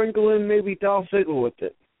sprinkle in maybe Dolph Ziggler with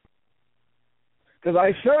it. Because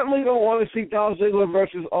I certainly don't want to see Dolph Ziggler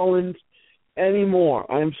versus Owens anymore.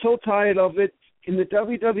 I am so tired of it. In the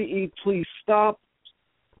WWE, please stop.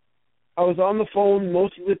 I was on the phone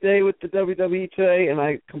most of the day with the WWE today, and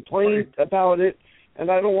I complained about it, and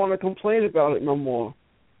I don't want to complain about it no more.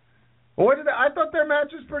 Well, I thought their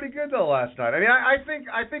match was pretty good though last night. I mean,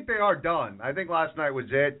 I think they are done. I think last night was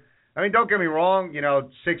it. I mean, don't get me wrong. You know,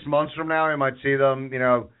 6 months from now, I might see them, you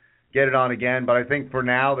know, get it on again. But I think for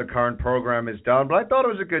now, the current program is done. But I thought it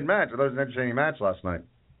was a good match. I thought it was an entertaining match last night.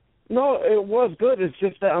 No, it was good. It's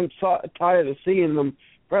just that I'm tired of seeing them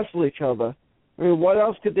wrestle each other. I mean, what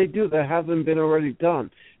else could they do that hasn't been already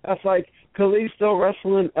done? That's like Kalisto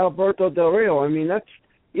wrestling Alberto Del Rio. I mean, that's,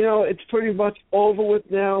 you know, it's pretty much over with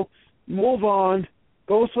now. Move on,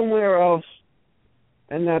 go somewhere else,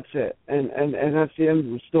 and that's it. And that's the end of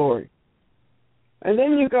the story. And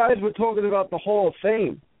then you guys were talking about the Hall of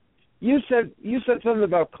Fame. You said something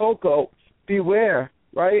about Coco. Beware,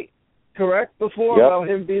 right? Correct? Before, yep. About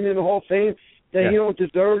him being in the Hall of Fame, that he don't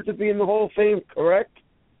deserve to be in the Hall of Fame, correct?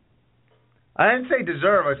 I didn't say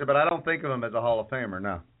deserve, I said, but I don't think of him as a Hall of Famer,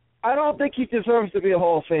 no. I don't think he deserves to be a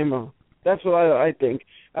Hall of Famer. That's what I think.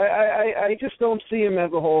 I just don't see him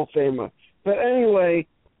as a Hall of Famer. But anyway,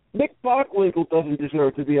 Nick Bockwinkel doesn't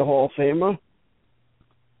deserve to be a Hall of Famer.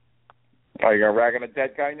 Are you going to rag on a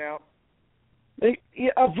dead guy now?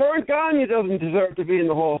 Vern Gagne doesn't deserve to be in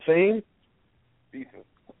the Hall of Fame. Decent.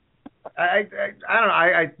 I don't know.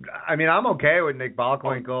 I mean, I'm okay with Nick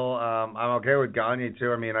Bockwinkel. I'm okay with Gagne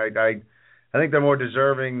too. I mean, I think they're more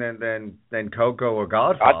deserving than Coco or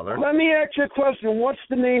Godfather. Let me ask you a question. What's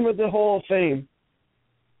the name of the Hall of Fame?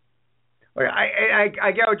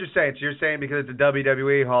 I get what you're saying. So you're saying because it's a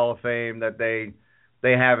WWE Hall of Fame that they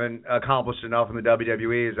haven't accomplished enough in the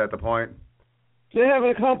WWE. Is that the point? They haven't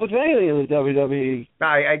accomplished anything in the WWE.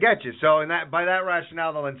 I get you. So by that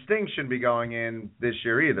rationale, then Sting shouldn't be going in this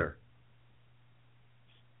year either.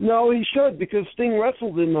 No, he should, because Sting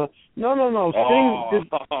wrestled in the... No.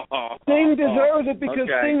 Sting deserves it because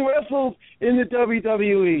Sting wrestled in the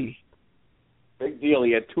WWE. Big deal.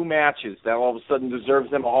 He had 2 matches. That all of a sudden deserves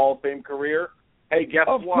him a Hall of Fame career. Hey, guess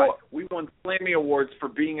what? We won Slammy Awards for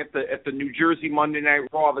being at the New Jersey Monday Night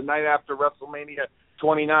Raw the night after WrestleMania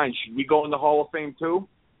 29. Should we go in the Hall of Fame too?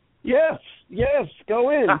 Yes, go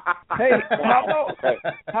in. Hey,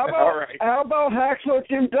 how about Hacksaw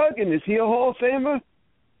Jim Duggan? Is he a Hall of Famer?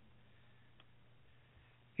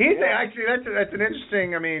 He's actually that's an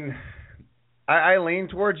interesting. I mean, I lean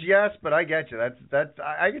towards yes, but I get you. That's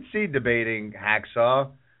I could see debating Hacksaw.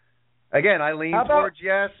 Again, I lean towards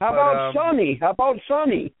yes. How about Sonny? Well,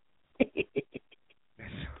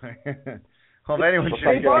 if anyone should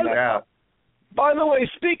figure it out. By the way,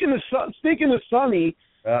 speaking of Sonny,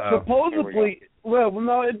 supposedly,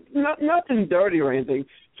 nothing dirty or anything.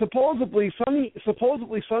 Supposedly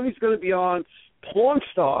Sonny's going to be on Pawn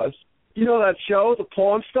Stars. You know that show, the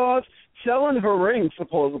Pawn Stars, selling her ring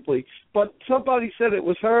supposedly. But somebody said it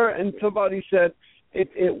was her, and somebody said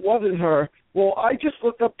it wasn't her. Well, I just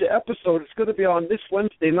looked up the episode. It's going to be on this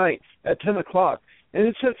Wednesday night at 10 o'clock. And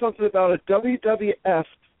it said something about a WWF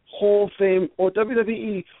Hall of Fame or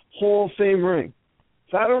WWE Hall of Fame ring.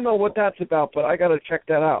 So I don't know what that's about, but I got to check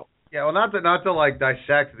that out. Yeah, well, not to like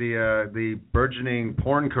dissect the burgeoning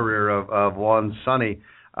porn career of one Sonny.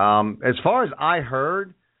 As far as I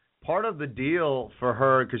heard, part of the deal for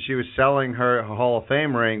her, because she was selling her Hall of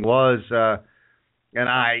Fame ring, was, and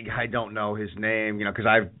I don't know his name, because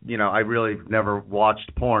I really never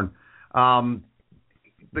watched porn.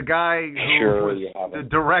 The guy who was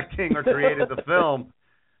directing or created the film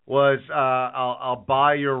was, I'll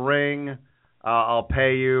buy your ring, I'll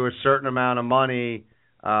pay you a certain amount of money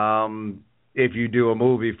if you do a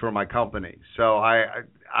movie for my company. So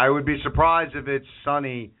I would be surprised if it's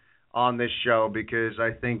Sonny on this show, because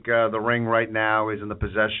I think the ring right now is in the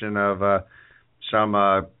possession of some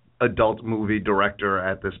adult movie director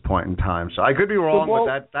at this point in time. So I could be wrong with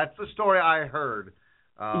that. That's the story I heard.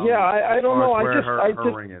 I don't know. Where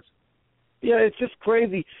her ring is. Yeah, it's just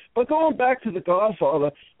crazy. But going back to The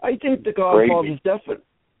Godfather, I think The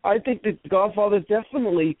Godfather's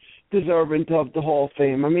definitely deserving of the Hall of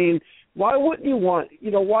Fame. I mean, why wouldn't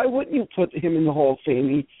you put him in the Hall of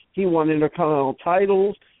Fame? He won Intercontinental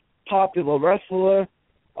titles, popular wrestler.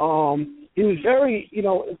 He was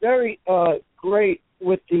very great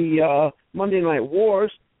with the Monday Night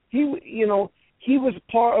Wars. He was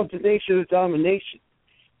part of the Nation of Domination.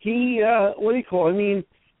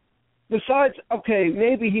 Besides,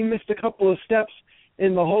 maybe he missed a couple of steps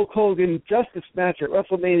in the Hulk Hogan Justice match at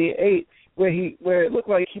WrestleMania 8, where it looked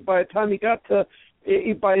like by the time he got down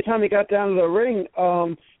to the ring,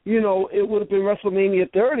 it would have been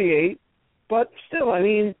WrestleMania 38. But still, I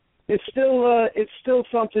mean, it's still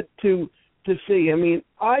something to see. I mean,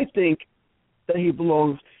 I think that he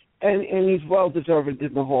belongs, and he's well deserved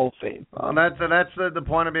in the Hall of Fame. Well, that's the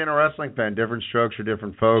point of being a wrestling fan. Different strokes for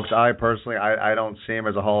different folks. I personally, I don't see him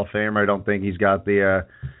as a Hall of Famer. I don't think he's got the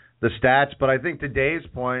stats. But I think to Dave's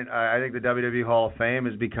point, I think the WWE Hall of Fame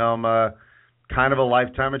has become kind of a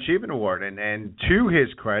lifetime achievement award. And to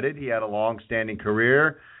his credit, he had a long-standing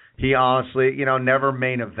career. He honestly, never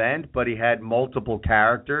main event, but he had multiple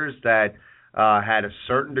characters that had a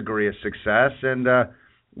certain degree of success. And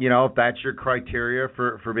if that's your criteria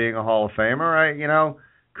for being a Hall of Famer,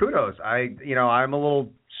 kudos. I'm a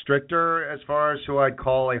little stricter as far as who I'd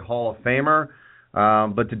call a Hall of Famer.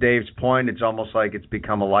 But to Dave's point, it's almost like it's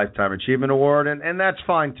become a Lifetime Achievement Award, and that's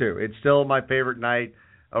fine too. It's still my favorite night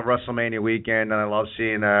of WrestleMania weekend, and I love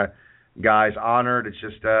seeing guys honored. It's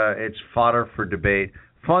just it's fodder for debate.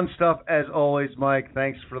 Fun stuff as always, Mike.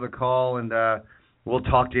 Thanks for the call, and we'll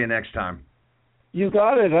talk to you next time. You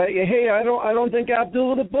got it. I don't think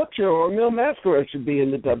Abdullah the Butcher or Mil Mascara should be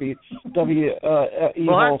in the WWE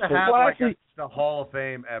Hall of Fame. The Hall of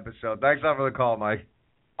Fame episode. Thanks a lot for the call, Mike.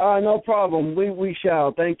 No problem. We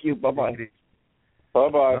shall. Thank you. Bye-bye.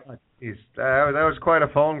 Bye-bye. That was quite a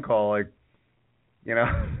phone call. Who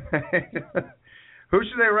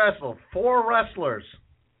should they wrestle? 4 wrestlers.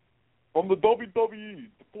 From the WWE.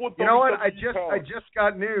 You know what? I just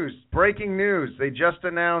got news. Breaking news. They just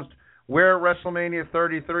announced where WrestleMania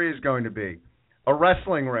 33 is going to be. A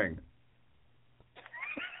wrestling ring.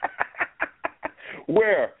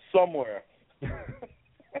 Where? Somewhere.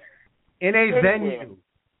 In a venue.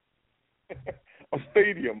 A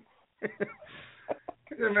stadium.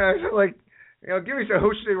 Give me some.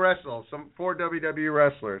 Who should they wrestle? Some 4 WWE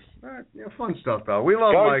wrestlers. Fun stuff though. We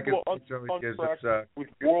love Mike. With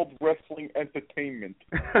World Wrestling Entertainment.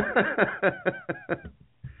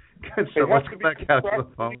 So let's go back out to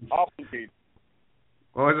the phone. Obligated.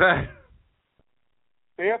 What was that?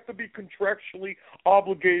 They have to be contractually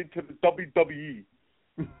obligated to the WWE.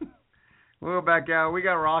 We'll go back out. We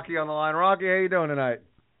got Rocky on the line. Rocky, how you doing tonight?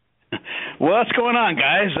 Well, what's going on,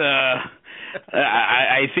 guys?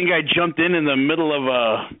 I think I jumped in the middle of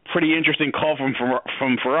a pretty interesting call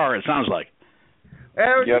from Ferrara, it sounds like.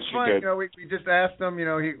 Yeah, it was just fun. We just asked him, we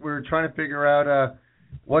were trying to figure out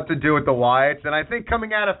what to do with the Wyatts. And I think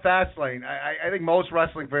coming out of Fastlane, I think most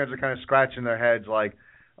wrestling fans are kind of scratching their heads like,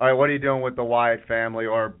 all right, what are you doing with the Wyatt family,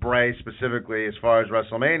 or Bray specifically as far as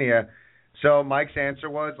WrestleMania? So Mike's answer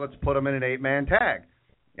was, let's put them in an 8-man tag.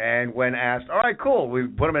 And when asked, all right, cool, we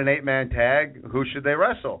put them in an 8-man tag, who should they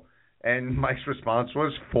wrestle? And Mike's response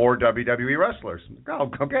was 4 WWE wrestlers. Oh,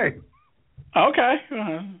 okay. Okay.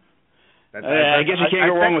 I guess you can't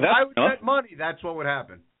go wrong with that. I would bet money that's what would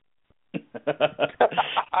happen.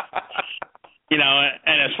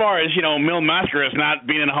 And as far as, Mil Mascaras not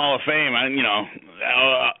being in the Hall of Fame,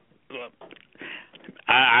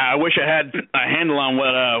 I wish I had a handle on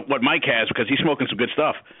what Mike has, because he's smoking some good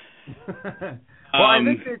stuff. Well, I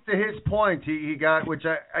think that to his point, he got, which,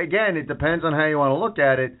 again, it depends on how you want to look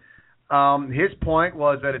at it. His point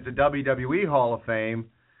was that it's a WWE Hall of Fame,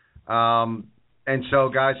 and so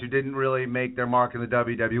guys who didn't really make their mark in the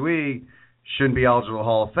WWE shouldn't be eligible for the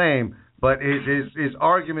Hall of Fame. But his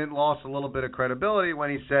argument lost a little bit of credibility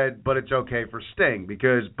when he said, "But it's okay for Sting,"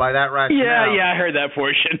 because by that rationale. Yeah, I heard that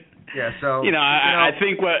portion. Yeah, so I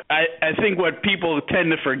think what people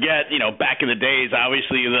tend to forget, back in the days,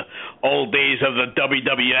 obviously the old days of the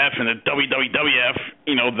WWF and the WWF,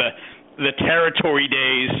 the territory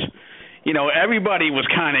days, everybody was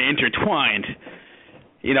kind of intertwined.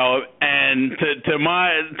 And to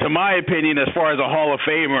my opinion, as far as a Hall of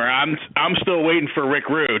Famer, I'm still waiting for Rick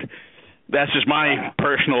Rude. That's just my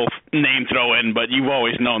personal name throw in, but you've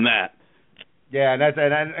always known that. Yeah,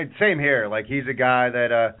 and same here. Like, he's a guy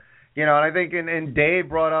that and I think and Dave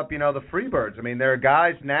brought up the Freebirds. I mean, there are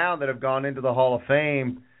guys now that have gone into the Hall of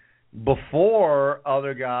Fame before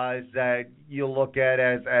other guys that you look at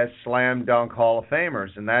as slam dunk Hall of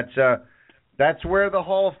Famers, and that's where the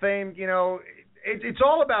Hall of Fame, it's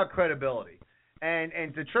all about credibility.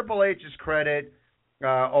 And to Triple H's credit,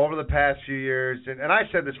 over the past few years, and I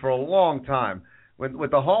said this for a long time, with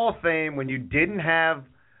the Hall of Fame, when you didn't have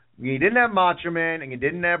Macho Man, and you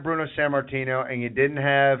didn't have Bruno Sammartino, and you didn't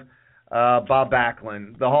have Bob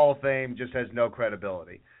Backlund, the Hall of Fame just has no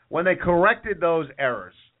credibility. When they corrected those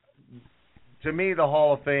errors, to me, the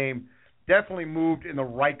Hall of Fame definitely moved in the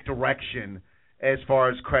right direction as far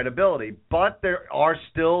as credibility. But there are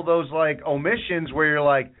still those omissions where you're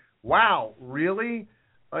like, wow, really?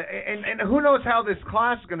 And who knows how this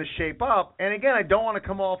class is going to shape up. And again, I don't want to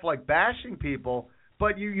come off like bashing people,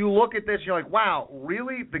 but you look at this, you're like, wow,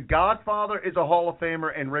 really? The Godfather is a Hall of Famer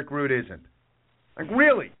and Rick Rude isn't? Like,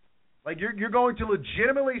 really? Like, you're going to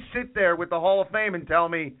legitimately sit there with the Hall of Fame and tell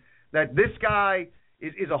me that this guy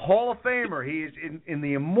is a Hall of Famer. He is in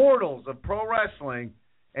the immortals of pro wrestling,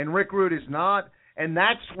 and Rick Rude is not. And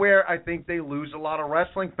that's where I think they lose a lot of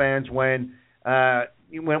wrestling fans when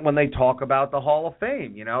they talk about the Hall of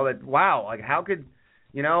Fame. That, wow, like how could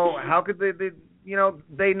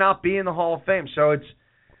they not be in the Hall of Fame? So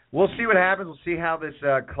we'll see what happens. We'll see how this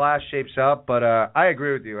class shapes up. But I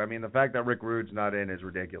agree with you. I mean, the fact that Rick Rude's not in is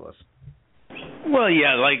ridiculous. Well,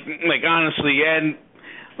 yeah, like honestly, and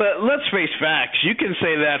let's face facts. You can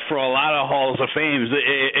say that for a lot of Halls of Fames.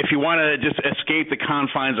 If you want to just escape the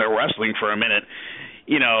confines of wrestling for a minute,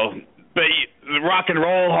 but the Rock and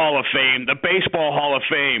Roll Hall of Fame, the Baseball Hall of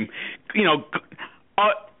Fame,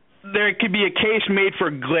 there could be a case made for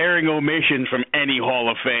glaring omission from any Hall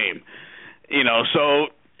of Fame. So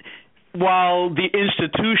while the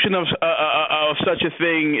institution of such a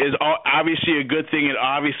thing is obviously a good thing, it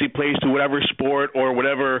obviously plays to whatever sport or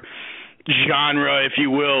whatever genre, if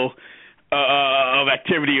you will, of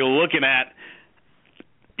activity you're looking at.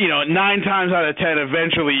 9 times out of 10,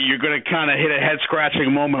 eventually you're going to kind of hit a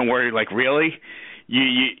head-scratching moment where you're like, really?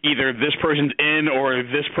 You either this person's in or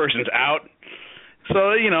this person's out. So,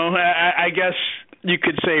 I guess you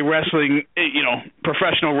could say wrestling,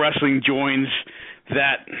 professional wrestling joins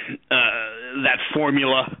that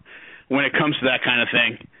formula when it comes to that kind of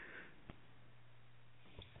thing.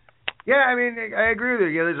 Yeah, I mean, I agree with you.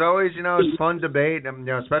 Yeah, there's always, it's fun debate.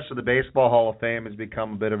 Especially the Baseball Hall of Fame has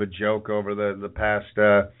become a bit of a joke over the past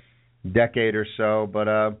decade or so. But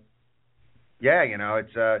yeah,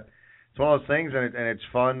 it's one of those things, and it's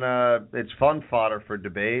fun. It's fun fodder for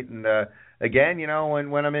debate. And again,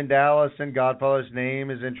 when I'm in Dallas and Godfather's name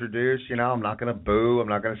is introduced, I'm not going to boo. I'm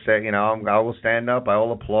not going to say, I will stand up. I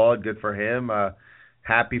will applaud. Good for him.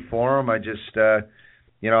 Happy for him. I just.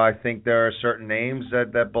 I think there are certain names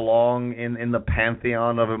that belong in the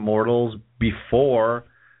pantheon of immortals before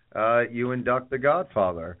you induct the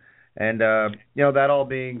Godfather. And, that all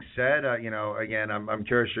being said, again, I'm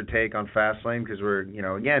curious your take on Fastlane because we're,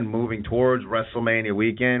 again, moving towards WrestleMania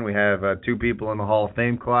weekend. We have 2 people in the Hall of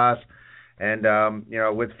Fame class. And,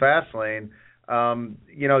 with Fastlane,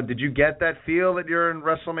 did you get that feel that you're in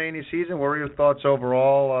WrestleMania season? What were your thoughts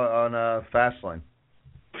overall on Fastlane?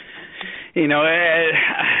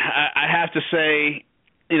 I have to say,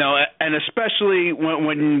 and especially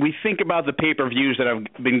when we think about the pay-per-views that have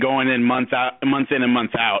been going in month in and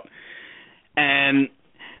month out, and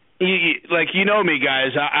me,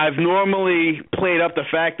 guys, I've normally played up the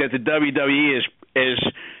fact that the WWE is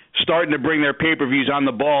starting to bring their pay-per-views on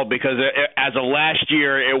the ball because as of last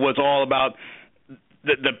year, it was all about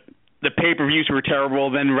the pay-per-views were terrible,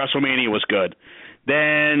 then WrestleMania was good.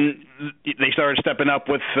 Then they started stepping up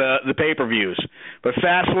with the pay-per-views. But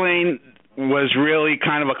Fastlane was really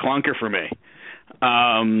kind of a clunker for me.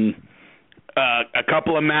 A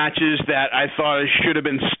couple of matches that I thought should have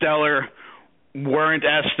been stellar weren't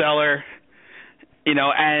as stellar.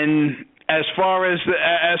 And as far as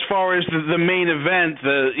the main event,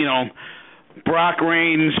 the Brock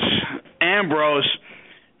Reigns Ambrose,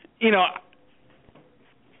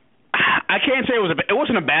 I can't say it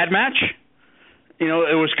wasn't a bad match. You know,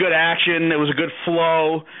 it was good action. It was a good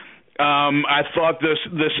flow. I thought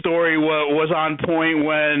the story was on point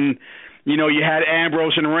when, you know, you had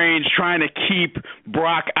Ambrose and Reigns trying to keep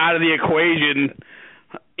Brock out of the equation,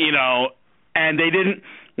 you know, and they didn't.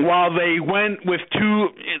 While they went with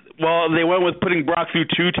putting Brock through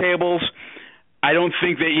 2 tables, I don't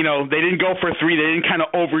think that, you know, they didn't go for 3. They didn't kind of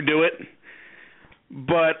overdo it.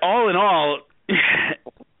 But all in all,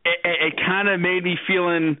 it kind of made me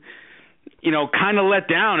feeling, you know, kind of let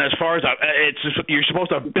down as far as you're supposed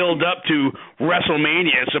to build up to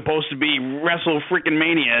WrestleMania. It's supposed to be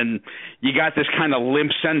Mania, and you got this kind of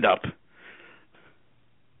limp send up.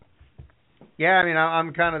 Yeah, I mean,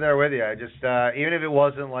 I'm kind of there with you. I just even if it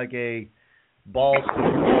wasn't like a balls to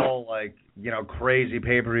the wall, like, you know, crazy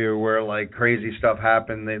pay-per-view where like crazy stuff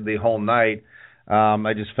happened the whole night,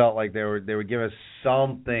 I just felt like they would give us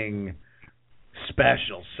something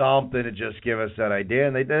special, something to just give us that idea,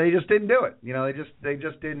 and they just didn't do it. You know, they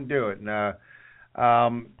just didn't do it. And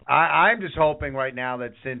I'm just hoping right now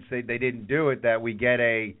that since they didn't do it, that we get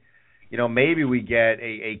maybe we get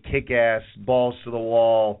a kick-ass balls to the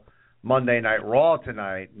wall Monday Night Raw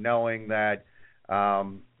tonight, knowing that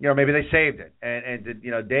maybe they saved it. And you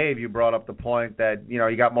know, Dave, you brought up the point that, you know,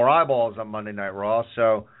 you got more eyeballs on Monday Night Raw,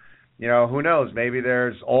 so, you know, who knows? Maybe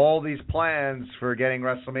there's all these plans for getting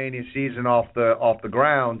WrestleMania season off the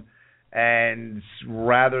ground, and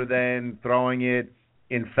rather than throwing it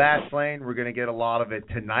in Fastlane, we're going to get a lot of it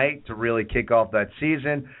tonight to really kick off that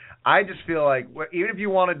season. I just feel like even if you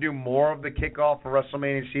want to do more of the kickoff for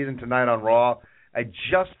WrestleMania season tonight on Raw, I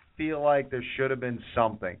just feel like there should have been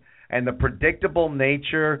something. And the predictable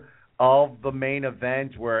nature of the main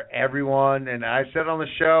event where everyone, and I said on the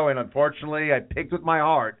show, and unfortunately I picked with my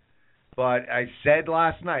heart, but I said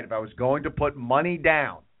last night if I was going to put money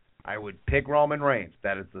down, I would pick Roman Reigns.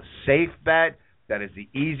 That is the safe bet. That is the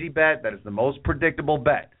easy bet. That is the most predictable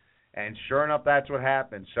bet. And sure enough, that's what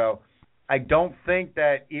happened. So I don't think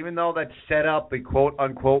that, even though that set up the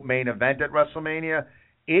quote-unquote main event at WrestleMania,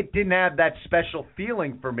 it didn't have that special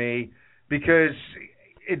feeling for me because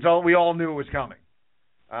we all knew it was coming.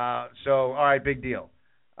 So, all right, big deal.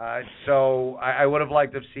 So I would have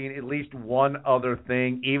liked to have seen at least one other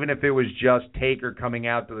thing, even if it was just Taker coming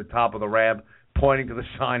out to the top of the ramp, pointing to the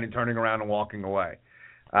sign and turning around and walking away.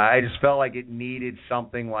 I just felt like it needed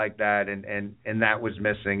something like that, and that was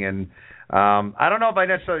missing. And I don't know if I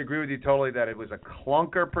necessarily agree with you totally that it was a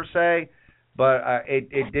clunker per se, but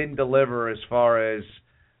it didn't deliver as far as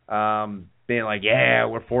being like, yeah,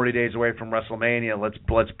 we're 40 days away from WrestleMania,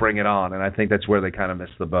 let's bring it on. And I think that's where they kind of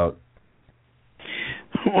missed the boat.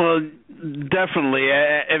 Well, definitely.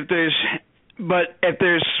 If there's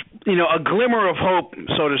a glimmer of hope,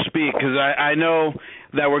 so to speak, because I know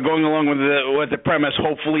that we're going along with the premise.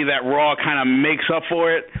 Hopefully, that Raw kind of makes up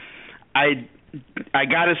for it. I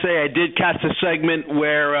gotta say, I did catch the segment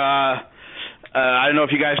where I don't know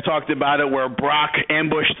if you guys talked about it, where Brock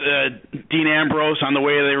ambushed Dean Ambrose on the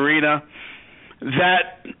way to the arena.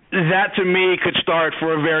 That to me could start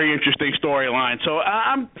for a very interesting storyline. So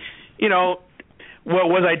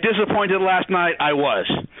was I disappointed last night? I was.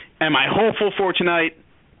 Am I hopeful for tonight?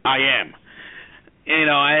 I am. You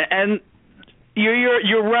know, and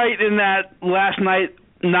you're right in that last night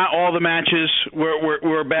not all the matches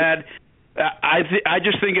were bad. I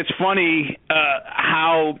just think it's funny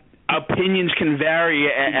how opinions can vary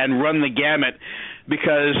and run the gamut,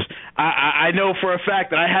 because I know for a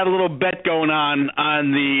fact that I had a little bet going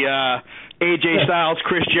on the AJ Styles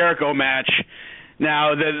Chris Jericho match.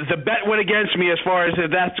 Now the bet went against me as far as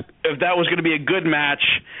if that was going to be a good match.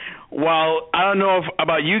 Well, I don't know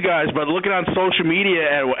about you guys, but looking on social media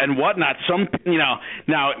and whatnot,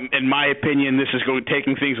 now in my opinion, this is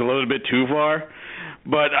taking things a little bit too far.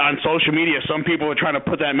 But on social media, some people are trying to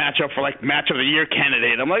put that match up for like match of the year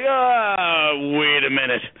candidate. I'm like, wait a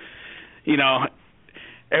minute. You know,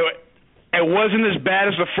 it wasn't as bad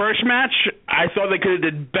as the first match. I thought they could have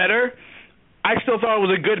did better. I still thought it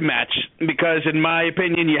was a good match because, in my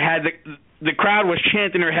opinion, you had the crowd was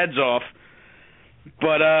chanting their heads off.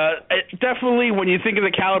 But definitely, when you think of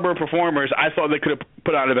the caliber of performers, I thought they could have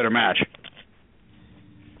put on a better match.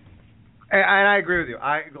 And I agree with you.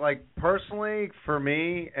 I personally, for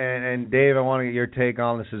me, and Dave, I want to get your take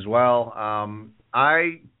on this as well.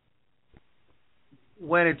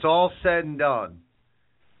 When it's all said and done,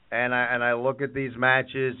 and I look at these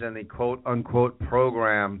matches and the quote unquote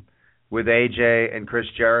program with AJ and Chris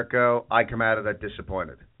Jericho, I come out of that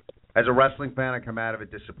disappointed. As a wrestling fan, I come out of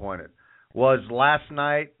it disappointed. Was last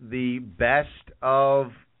night the best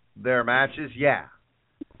of their matches? Yeah.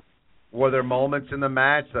 Were there moments in the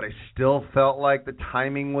match that I still felt like the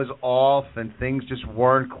timing was off and things just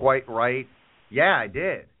weren't quite right? Yeah, I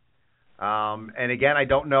did. And again, I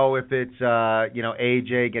don't know if it's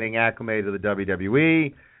AJ getting acclimated to the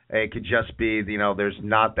WWE. It could just be there's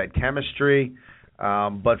not that chemistry.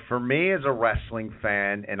 But for me as a wrestling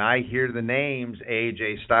fan, and I hear the names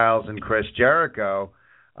AJ Styles and Chris Jericho,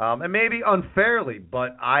 and maybe unfairly,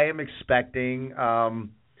 but I am expecting,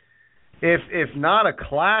 if not a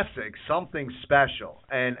classic, something special.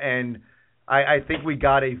 And I think we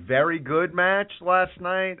got a very good match last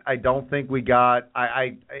night. I don't think we got,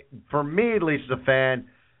 for me at least as a fan,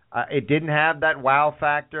 it didn't have that wow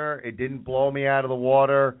factor. It didn't blow me out of the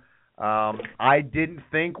water. I didn't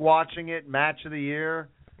think watching it match of the year.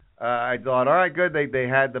 I thought, all right, good. They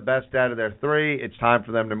had the best out of their three. It's time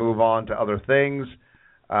for them to move on to other things.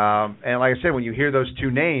 And like I said, when you hear those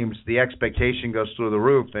two names, the expectation goes through the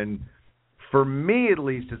roof. And for me, at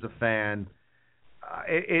least as a fan,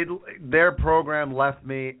 their program left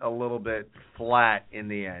me a little bit flat in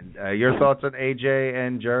the end. Your thoughts on AJ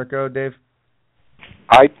and Jericho, Dave?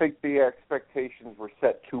 I think the expectations were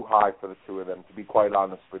set too high for the two of them, to be quite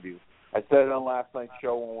honest with you. I said it on last night's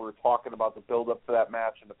show when we were talking about the build-up for that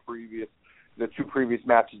match and the two previous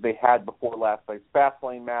matches they had before last night's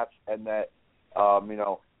Fastlane match, and that,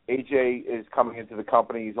 AJ is coming into the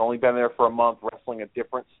company. He's only been there for a month, wrestling a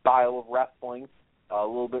different style of wrestling, a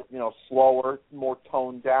little bit, slower, more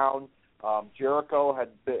toned down. Jericho had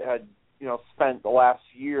spent the last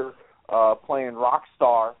year playing rock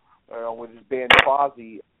star with his band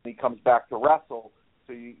Fozzy, and he comes back to wrestle.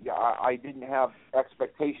 So I didn't have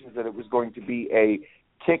expectations that it was going to be a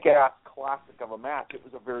kick-ass classic of a match. It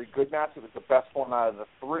was a very good match. It was the best one out of the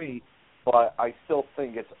three, but I still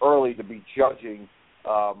think it's early to be judging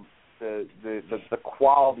the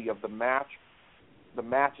quality of the match, the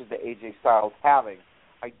matches that AJ Styles having.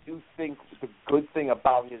 I do think the good thing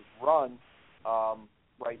about his run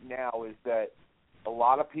right now is that a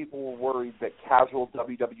lot of people were worried that casual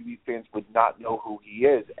WWE fans would not know who he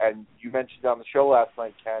is. And you mentioned on the show last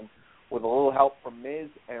night, Ken, with a little help from Miz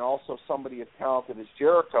and also somebody as talented as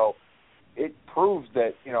Jericho, it proves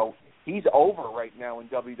that, he's over right now in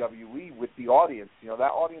WWE with the audience. That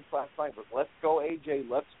audience last night was, let's go AJ,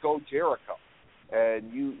 let's go Jericho.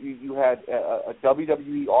 And you had a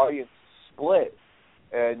WWE audience split,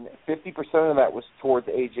 and 50% of that was towards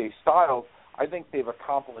AJ Styles. I think they've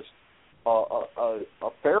accomplished a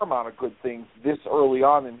fair amount of good things this early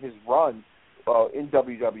on in his run in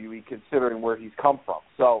WWE, considering where he's come from.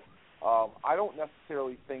 So I don't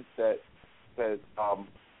necessarily think that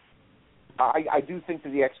I do think that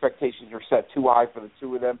the expectations are set too high for the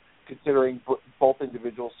two of them, considering both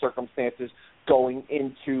individual circumstances going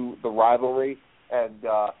into the rivalry. And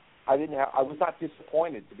I was not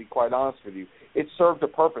disappointed, to be quite honest with you. It served a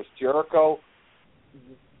purpose. Jericho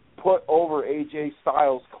put over AJ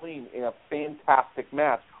Styles clean in a fantastic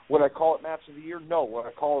match. Would I call it match of the year? No. Would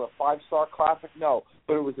I call it a 5-star classic? No.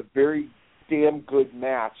 But it was a very damn good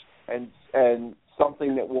match, and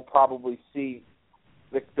something that we'll probably see.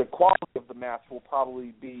 The quality of the match will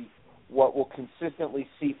probably be what we'll consistently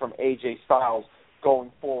see from AJ Styles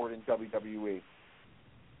going forward in WWE.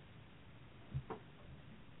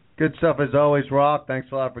 Good stuff as always, Rock. Thanks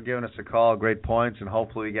a lot for giving us a call. Great points, and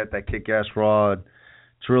hopefully we get that kick-ass Raw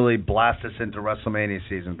to really blast us into WrestleMania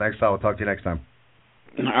season. Thanks a lot. We'll talk to you next time.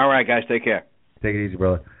 All right, guys. Take care. Take it easy,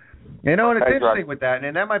 brother. And it's interesting with that,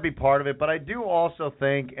 and that might be part of it, but I do also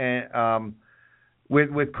think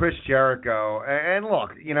with Chris Jericho, and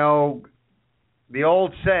look, the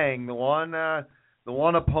old saying, the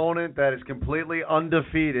one opponent that is completely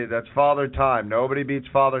undefeated, that's Father Time. Nobody beats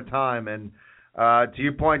Father Time. And to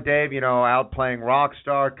your point, Dave, outplaying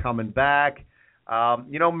Rockstar, coming back.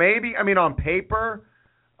 Maybe, on paper,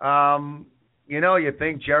 you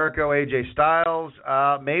think Jericho, AJ Styles,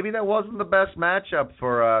 maybe that wasn't the best matchup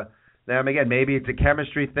for them. Again, maybe it's a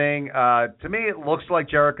chemistry thing. To me, it looks like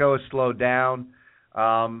Jericho has slowed down.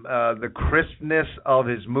 The crispness of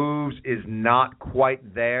his moves is not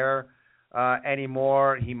quite there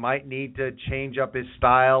anymore. He might need to change up his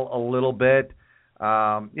style a little bit.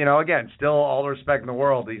 Again, still all the respect in the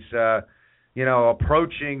world. He's,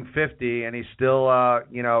 approaching 50, and he's still, a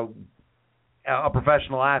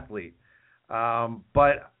professional athlete.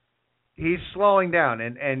 But he's slowing down.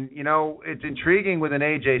 And it's intriguing with an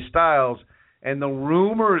AJ Styles and the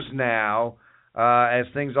rumors now, as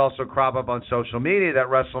things also crop up on social media, that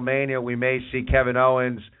WrestleMania we may see Kevin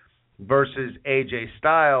Owens versus AJ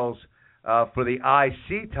Styles for the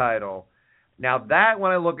IC title. Now that,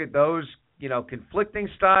 when I look at those, conflicting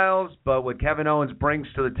styles, but what Kevin Owens brings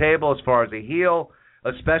to the table as far as a heel,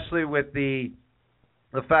 especially with the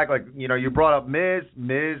the fact, like, you know, you brought up Miz.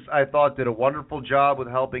 Miz, I thought, did a wonderful job with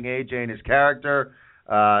helping AJ and his character.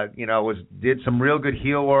 You know, did some real good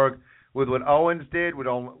heel work with what Owens did, what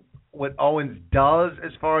Owens does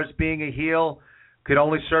as far as being a heel, could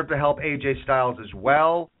only serve to help AJ Styles as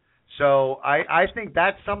well. So I think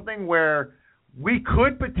that's something where we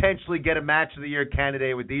could potentially get a match of the year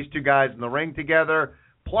candidate with these two guys in the ring together,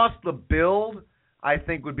 plus the build I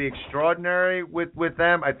think would be extraordinary with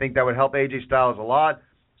them. I think that would help AJ Styles a lot.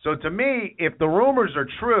 So to me, if the rumors are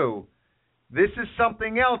true, this is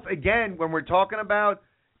something else. Again, when we're talking about,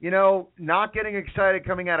 you know, not getting excited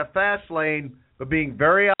coming out of Fastlane, but being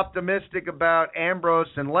very optimistic about Ambrose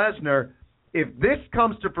and Lesnar, if this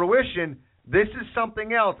comes to fruition, this is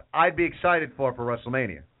something else I'd be excited for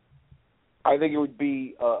WrestleMania. I think it would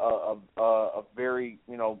be a very,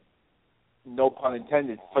 you know, no pun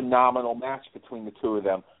intended, phenomenal match between the two of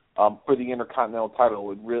them for the Intercontinental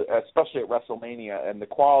title, especially at WrestleMania, and the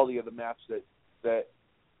quality of the match that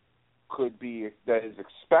is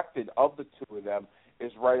expected of the two of them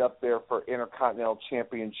is right up there for Intercontinental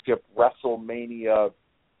Championship WrestleMania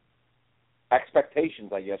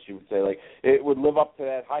expectations, I guess you would say. Like, it would live up to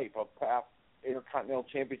that hype of past Intercontinental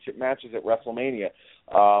Championship matches at WrestleMania.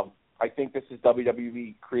 I think this is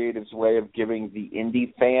WWE Creative's way of giving the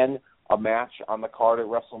indie fan a match on the card at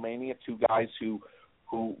WrestleMania. Two guys who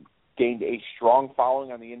gained a strong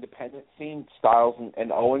following on the independent scene, Styles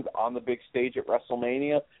and Owens, on the big stage at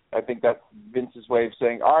WrestleMania. I think that's Vince's way of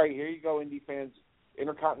saying, all right, here you go, indie fans,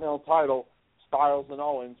 Intercontinental title, Styles and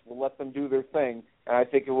Owens, we'll let them do their thing, and I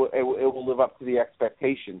think it will live up to the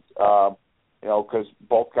expectations. You know, because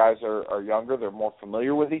both guys are younger, they're more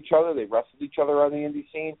familiar with each other, they wrestled each other on the indie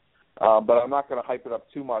scene, but I'm not going to hype it up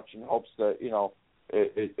too much in hopes that, you know,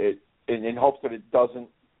 in hopes that it doesn't,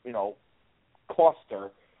 you know,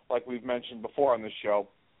 cluster like we've mentioned before on this show,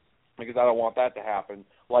 because I don't want that to happen.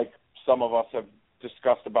 Like some of us have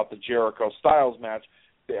discussed about the Jericho-Styles match,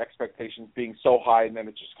 the expectations being so high, and then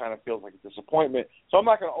it just kind of feels like a disappointment. So I'm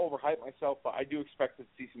not going to overhype myself, but I do expect to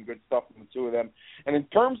see some good stuff from the two of them. And in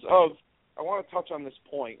terms of, I want to touch on this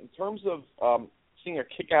point, in terms of seeing a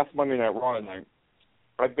kick-ass Monday Night Raw tonight,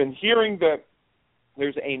 I've been hearing that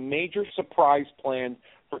there's a major surprise planned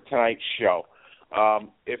for tonight's show.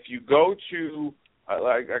 If you go to,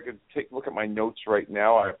 I could look at my notes right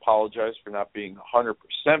now. I apologize for not being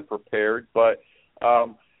 100% prepared, but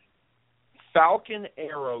Falcon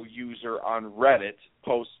Arrow user on Reddit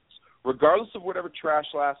posts, regardless of whatever trash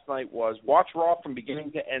last night was, watch Raw from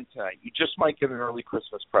beginning to end tonight. You just might get an early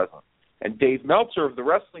Christmas present. And Dave Meltzer of the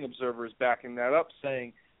Wrestling Observer is backing that up,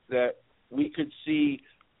 saying that we could see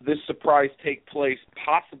this surprise take place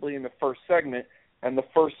possibly in the first segment, and the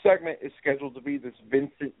first segment is scheduled to be this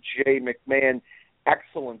Vincent J. McMahon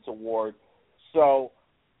Excellence Award. So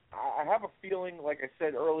I have a feeling, like I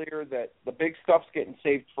said earlier, that the big stuff's getting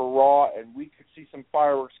saved for Raw, and we could see some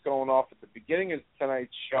fireworks going off at the beginning of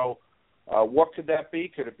tonight's show. What could that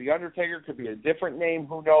be? Could it be Undertaker? Could it be a different name?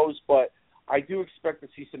 Who knows? But I do expect to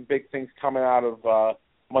see some big things coming out of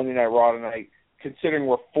Monday Night Raw tonight, considering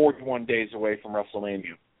we're 41 days away from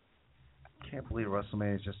WrestleMania. Can't believe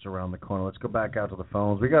WrestleMania is just around the corner. Let's go back out to the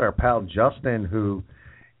phones. We got our pal Justin, who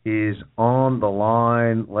is on the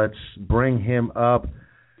line. Let's bring him up.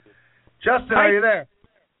 Justin, are you there?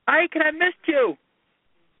 Ike, I missed you.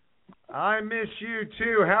 I miss you,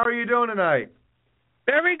 too. How are you doing tonight?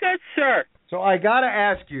 Very good, sir. So I got to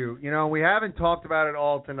ask you, you know, we haven't talked about it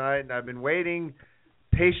all tonight, and I've been waiting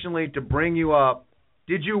patiently to bring you up.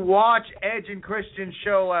 Did you watch Edge and Christian's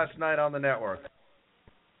show last night on the network?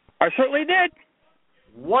 I certainly did.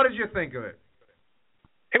 What did you think of it?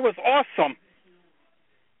 It was awesome.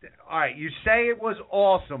 All right, you say it was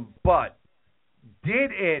awesome, but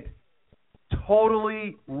did it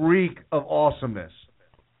totally reek of awesomeness?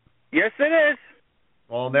 Yes, it is.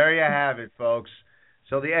 Well, there you have it, folks.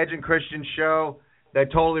 So the Edge and Christian show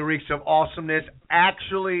that totally reeks of awesomeness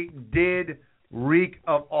actually did reek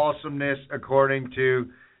of awesomeness, according to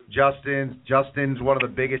Justin. Justin's one of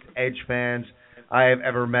the biggest Edge fans I have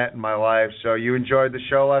ever met in my life. So you enjoyed the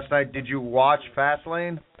show last night. Did you watch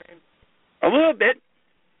Fastlane? A little bit.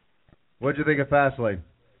 What did you think of Fastlane?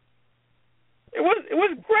 It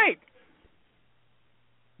was great.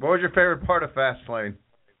 What was your favorite part of Fastlane?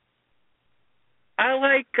 I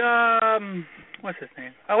like what's his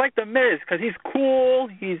name? I like the Miz because he's cool.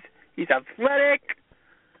 He's athletic.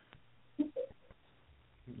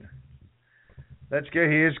 That's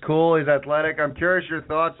good. He is cool. He's athletic. I'm curious your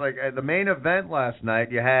thoughts. Like at the main event last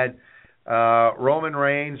night, you had Roman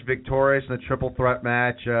Reigns victorious in a triple threat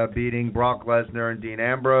match, beating Brock Lesnar and Dean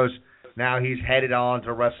Ambrose. Now he's headed on to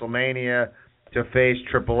WrestleMania to face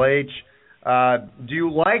Triple H. Do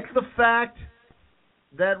you like the fact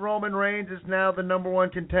that Roman Reigns is now the number one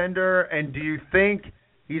contender, and do you think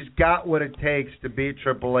he's got what it takes to beat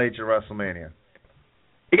Triple H at WrestleMania?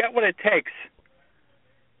 He got what it takes.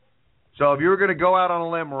 So if you were going to go out on a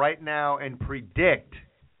limb right now and predict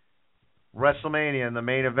WrestleMania in the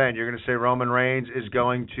main event, you're going to say Roman Reigns is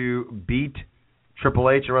going to beat Triple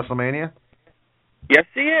H at WrestleMania? Yes,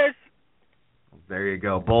 he is. There you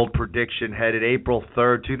go. Bold prediction headed April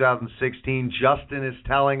 3rd, 2016. Justin is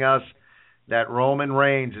telling us that Roman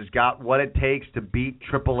Reigns has got what it takes to beat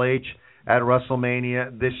Triple H at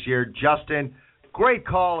WrestleMania this year. Justin, great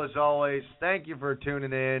call as always. Thank you for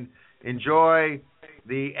tuning in. Enjoy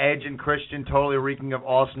the Edge and Christian totally reeking of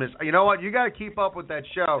awesomeness. You know what? You got to keep up with that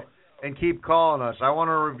show and keep calling us. I want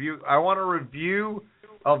a review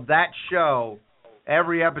of that show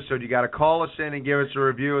every episode. You got to call us in and give us a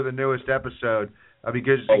review of the newest episode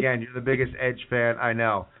because, again, you're the biggest Edge fan I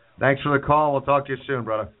know. Thanks for the call. We'll talk to you soon,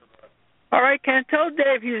 brother. All right, Ken. Tell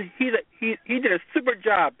Dave he did a super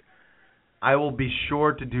job. I will be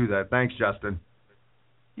sure to do that. Thanks, Justin.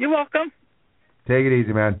 You're welcome. Take it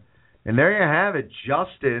easy, man. And there you have it,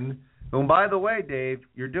 Justin, whom, by the way, Dave,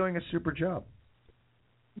 you're doing a super job.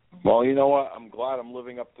 Well, you know what? I'm glad I'm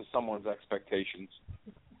living up to someone's expectations.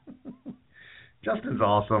 Justin's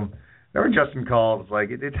awesome. Whenever Justin calls, it's like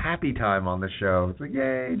it's happy time on the show. It's like,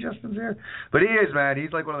 yay, Justin's here. But he is, man.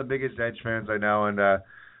 He's like one of the biggest Edge fans I know. And, I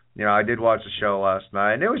did watch the show last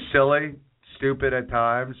night. And it was silly, stupid at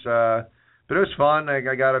times. But it was fun. I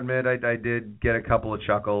got to admit, I did get a couple of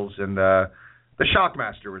chuckles. And the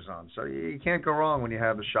Shockmaster was on. So you can't go wrong when you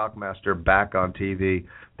have the Shockmaster back on TV.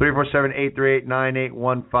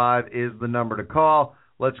 347-838-9815 is the number to call.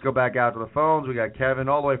 Let's go back out to the phones. We got Kevin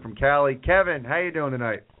all the way from Cali. Kevin, how you doing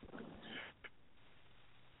tonight?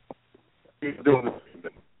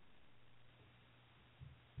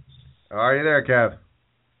 Are you there, Kev?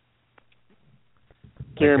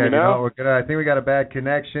 Can you hear me now? I think we got a bad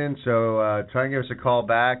connection, so try and give us a call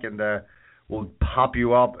back, and we'll pop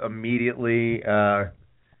you up immediately.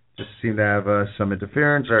 Just seem to have some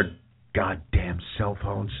interference. Our goddamn cell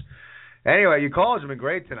phones. Anyway, your callers have been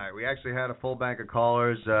great tonight. We actually had a full bank of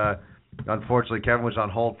callers. Unfortunately, Kevin was on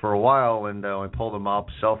hold for a while, and we pulled him up.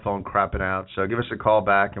 Cell phone crapping out. So give us a call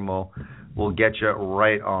back, and we'll get you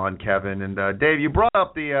right on, Kevin. And Dave, you brought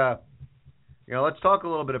up the. Let's talk a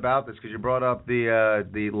little bit about this because you brought up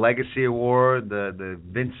the Legacy Award, the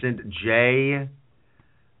Vincent J.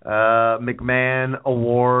 McMahon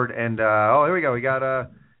Award, and here we go. We got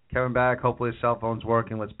Kevin back. Hopefully his cell phone's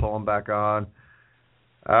working. Let's pull him back on.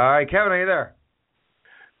 All right, Kevin, are you there?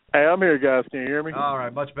 Hey, I'm here, guys. Can you hear me? All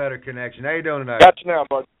right, much better connection. How you doing tonight? Got you now,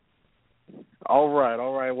 bud. All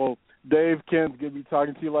right. Well, Dave, Ken's good to be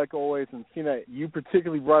talking to you like always, and seeing that you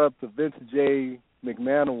particularly brought up the Vince J.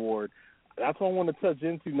 McMahon Award. That's what I want to touch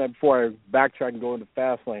into tonight before I backtrack and go into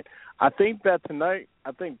Fastlane. I think that tonight,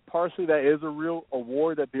 partially that is a real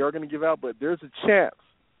award that they are going to give out, but there's a chance.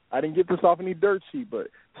 I didn't get this off any dirt sheet, but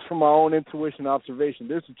just from my own intuition and observation,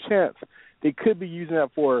 there's a chance they could be using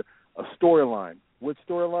that for a storyline. Which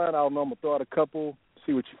storyline? I don't know. I'm going to throw out a couple,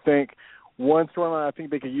 see what you think. One storyline I think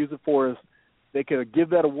they could use it for is they could give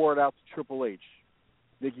that award out to Triple H.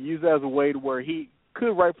 They could use that as a way to where he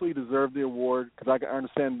could rightfully deserve the award because I can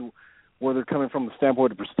understand where they're coming from the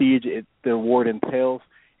standpoint of the prestige the award entails,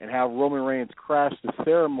 and have Roman Reigns crash the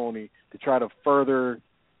ceremony to try to further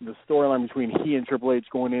the storyline between he and Triple H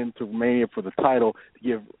going into Mania for the title to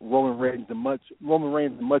give Roman Reigns the much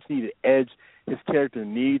needed edge his character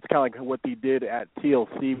needs, kind of like what they did at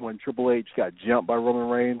TLC when Triple H got jumped by Roman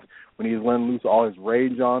Reigns when he was letting loose all his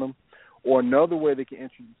rage on him. Or another way they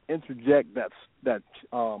can interject that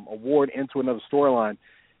award into another storyline.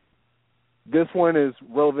 This one is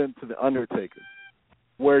relevant to The Undertaker,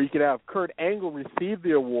 where you could have Kurt Angle receive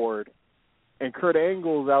the award, and Kurt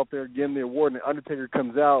Angle is out there getting the award, and The Undertaker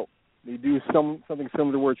comes out. They do something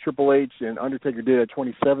similar to where Triple H and Undertaker did at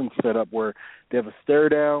 27 setup, where they have a stare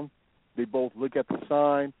down. They both look at the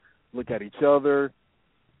sign, look at each other.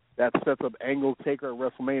 That sets up Angle Taker at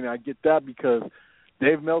WrestleMania. I get that because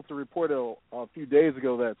Dave Meltzer reported a few days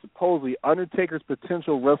ago that supposedly Undertaker's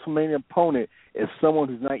potential WrestleMania opponent is someone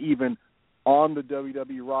who's not even on the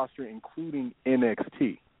WWE roster, including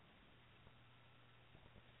NXT.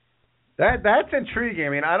 That's intriguing. I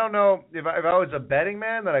mean, I don't know if I was a betting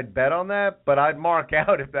man that I'd bet on that, but I'd mark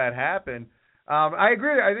out if that happened. I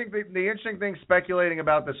agree. I think the interesting thing speculating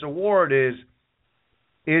about this award is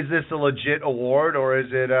this a legit award or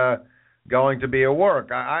is it going to be a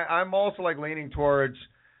work? I'm also leaning towards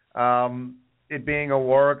it being a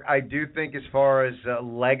work. I do think as far as a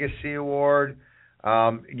legacy award,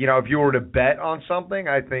 If you were to bet on something,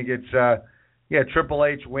 I think it's Triple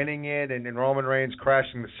H winning it and Roman Reigns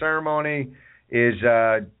crashing the ceremony is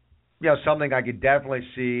something I could definitely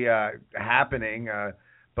see happening.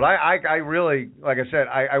 But I really, like I said,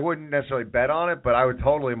 I wouldn't necessarily bet on it, but I would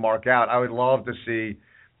totally mark out. I would love to see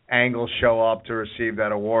Angle show up to receive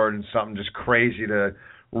that award and something just crazy to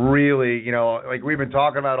really, like we've been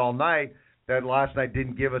talking about all night, that last night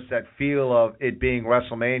didn't give us that feel of it being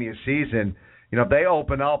WrestleMania season. If they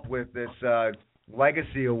open up with this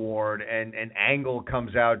Legacy Award and Angle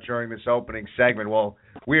comes out during this opening segment, well,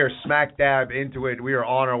 we are smack dab into it. We are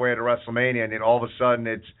on our way to WrestleMania, and then all of a sudden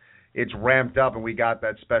it's ramped up and we got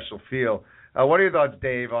that special feel. What are your thoughts,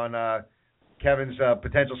 Dave, on Kevin's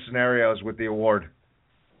potential scenarios with the award?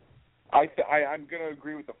 I'm going to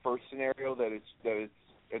agree with the first scenario that it's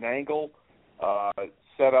an Angle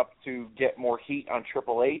set up to get more heat on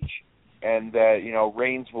Triple H, and that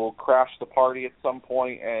Reigns will crash the party at some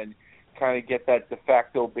point and kind of get that de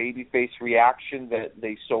facto babyface reaction that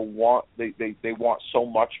they so want. They want so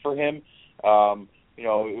much for him.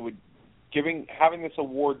 It would having this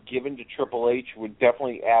award given to Triple H would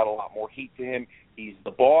definitely add a lot more heat to him. He's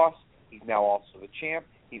the boss. He's now also the champ.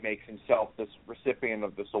 He makes himself this recipient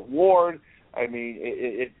of this award. I mean,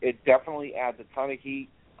 it definitely adds a ton of heat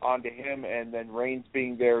onto him, and then Reigns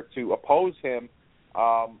being there to oppose him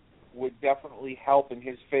would definitely help in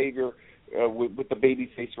his favor with the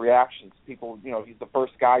babyface reactions. People, he's the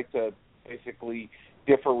first guy to basically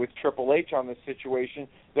differ with Triple H on this situation.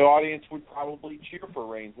 The audience would probably cheer for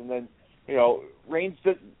Reigns, and then Reigns.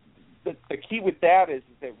 The key with that is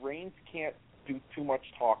that Reigns can't do too much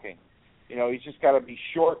talking. He's just got to be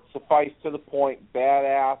short, suffice to the point,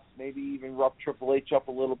 badass, maybe even rough Triple H up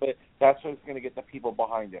a little bit. That's what's going to get the people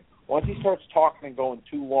behind him. Once he starts talking and going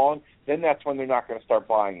too long, then that's when they're not going to start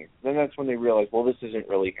buying it. Then that's when they realize, well, this isn't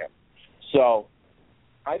really him. So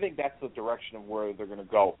I think that's the direction of where they're going to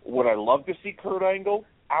go. Would I love to see Kurt Angle?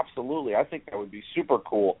 Absolutely. I think that would be super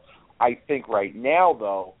cool. I think right now,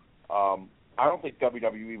 though, I don't think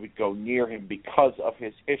WWE would go near him because of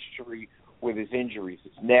his history with his injuries,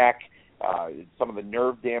 his neck, some of the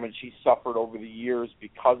nerve damage he suffered over the years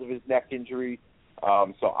because of his neck injury.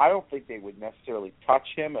 So I don't think they would necessarily touch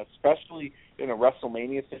him, especially in a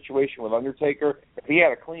WrestleMania situation with Undertaker. If he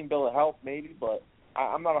had a clean bill of health, maybe, but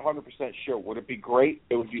I'm not 100% sure. Would it be great?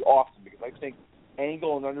 It would be awesome, because I think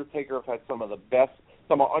Angle and Undertaker have had some of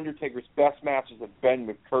Undertaker's best matches have been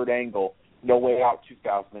with Kurt Angle. No Way Out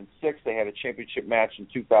 2006. They had a championship match in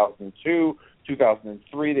 2002,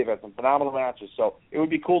 2003. They've had some phenomenal matches. So it would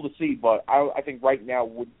be cool to see, but I think right now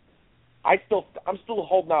I'm still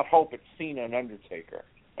holding out hope it's Cena and Undertaker.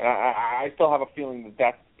 And I still have a feeling that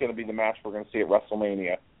that's going to be the match we're going to see at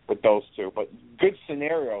WrestleMania with those two. But good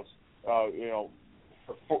scenarios,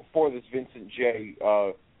 for this Vincent J.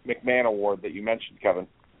 McMahon Award that you mentioned, Kevin.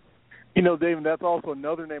 David, that's also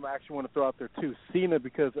another name I actually want to throw out there, too, Cena,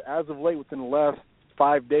 because as of late, within the last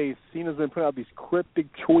 5 days, Cena's been putting out these cryptic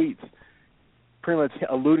tweets pretty much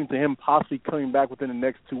alluding to him possibly coming back within the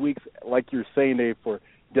next 2 weeks, like you're saying, Dave, for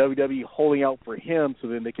WWE holding out for him so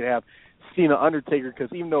then they can have Cena Undertaker,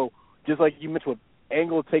 because even though, just like you mentioned, with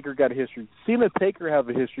Angle Taker got a history, Cena Taker have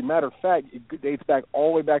a history. Matter of fact, it dates back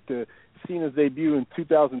all the way back to Cena's debut in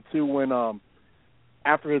 2002 when,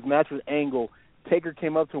 after his match with Angle, Taker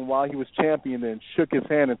came up to him while he was champion and shook his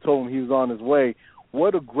hand and told him he was on his way.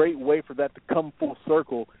 What a great way for that to come full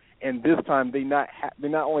circle. And this time they not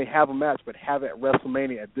only have a match, but have it at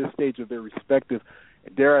WrestleMania at this stage of their respective,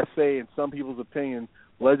 dare I say, in some people's opinion,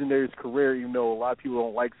 legendary's career, even though a lot of people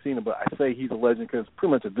don't like Cena, but I say he's a legend because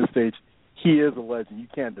pretty much at this stage he is a legend. You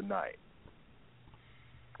can't deny it.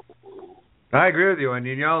 I agree with you, and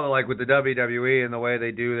like with the WWE and the way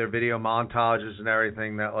they do their video montages and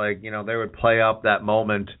everything, that they would play up that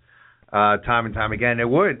moment time and time again. It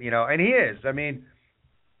would, and he is. I mean,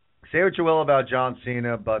 say what you will about John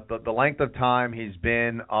Cena, but the length of time he's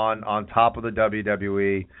been on top of the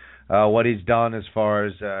WWE, what he's done as far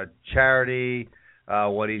as charity,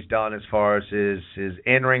 what he's done as far as his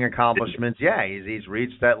in-ring accomplishments, he's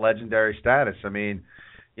reached that legendary status. I mean,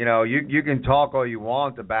 you can talk all you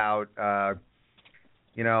want about,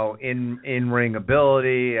 in-ring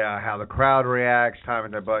ability, how the crowd reacts, time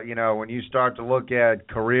and time, but, when you start to look at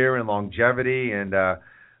career and longevity and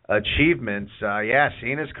achievements,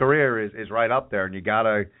 Cena's career is right up there, and you got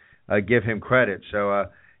to give him credit. So,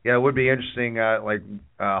 it would be interesting,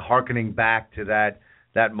 hearkening back to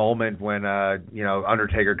that moment when,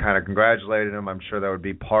 Undertaker kind of congratulated him. I'm sure that would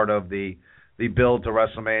be part of the build to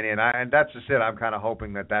WrestleMania, and that's just it. I'm kind of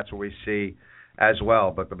hoping that that's what we see as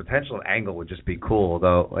well. But the potential angle would just be cool,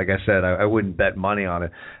 though. Like I said, I wouldn't bet money on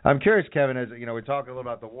it. I'm curious, Kevin, as you know, we talked a little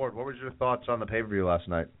about the award. What was your thoughts on the pay-per-view last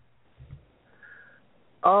night?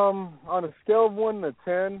 On a scale of 1 to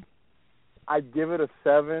 10, I'd give it a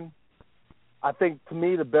 7. I think, to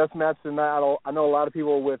me, the best match tonight, I know a lot of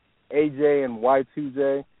people are with AJ and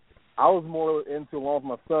Y2J. I was more into, along with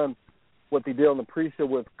my son, what they did on the pre-show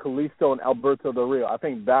with Kalisto and Alberto Del Rio. I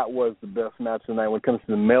think that was the best match tonight when it comes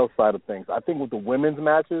to the male side of things. I think with the women's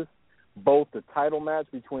matches, both the title match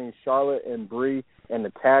between Charlotte and Brie and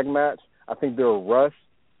the tag match, I think they were rushed.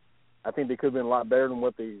 I think they could have been a lot better than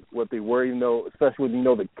what they were, especially when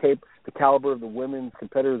the caliber of the women's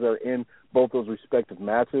competitors that are in both those respective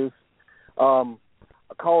matches. A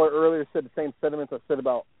caller earlier said the same sentiments I said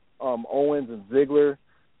about Owens and Ziggler,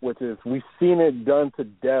 which is we've seen it done to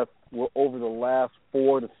death over the last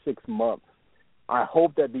 4 to 6 months. I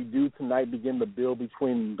hope that they do tonight begin to build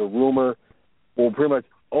between the rumor. Well, pretty much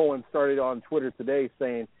Owens started on Twitter today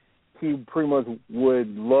saying he pretty much would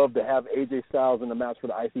love to have AJ Styles in the match for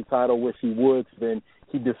the IC title, which he would. So then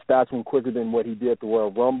he dispatched him quicker than what he did at the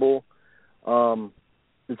Royal Rumble.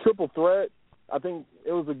 The triple threat, I think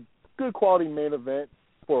it was a good quality main event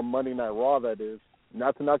for a Monday Night Raw, that is.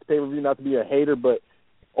 Not to knock the pay-per-view, not to be a hater, but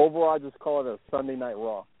overall I just call it a Sunday Night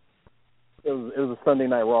Raw. It was a Sunday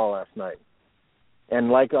Night Raw last night. And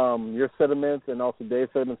like your sentiments and also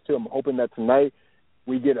Dave's sentiments too, I'm hoping that tonight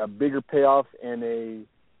we get a bigger payoff and a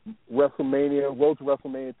Road to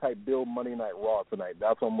WrestleMania type build Monday Night Raw tonight.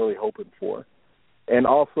 That's what I'm really hoping for. And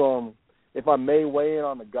also, if I may weigh in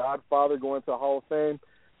on the Godfather going to the Hall of Fame,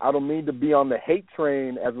 I don't mean to be on the hate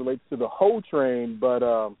train as it relates to the Ho train, but,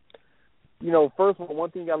 first of all, one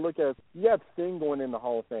thing you got to look at is you have Sting going in the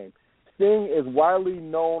Hall of Fame. Sting is widely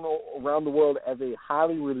known around the world as a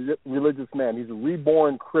highly religious man. He's a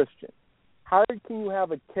reborn Christian. How can you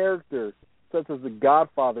have a character such as the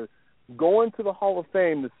Godfather going to the Hall of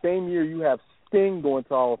Fame the same year you have Sting going to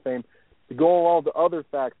the Hall of Fame, to go along with the other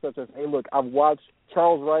facts such as, hey, look, I've watched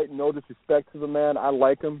Charles Wright, no disrespect to the man. I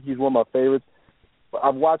like him. He's one of my favorites. But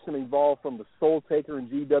I've watched him evolve from the Soul Taker in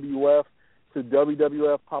GWF to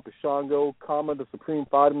WWF Papa Shango, the Supreme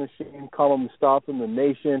Fighting Machine, Mustafa in the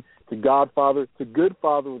Nation, to Godfather, to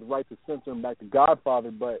Goodfather with right to censor him back to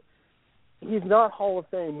Godfather. But he's not Hall of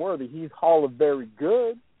Fame worthy. He's Hall of Very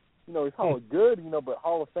Good. He's Hall of Good, but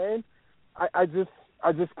Hall of Fame, I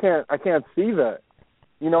can't see that.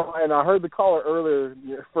 And I heard the caller earlier,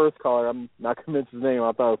 first caller, I'm not going to mention his name,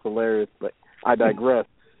 I thought it was hilarious, but I digress.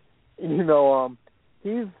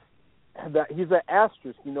 He's that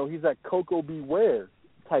asterisk, he's that Coco Beware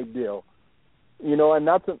type deal.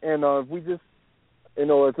 If we just,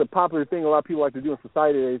 it's a popular thing a lot of people like to do in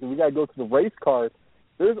society today, and we got to go to the race cars.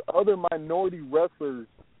 There's other minority wrestlers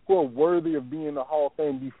who are worthy of being in the Hall of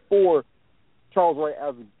Fame before Charles Wright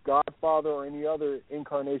as a Godfather or any other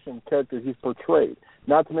incarnation of character he's portrayed.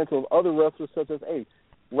 Not to mention other wrestlers such as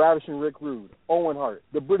Ravishing Rick Rude, Owen Hart,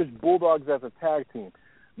 the British Bulldogs as a tag team,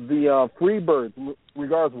 the Freebirds,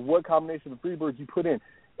 regardless of what combination of Freebirds you put in.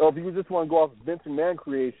 Or if you just want to go off Vince McMahon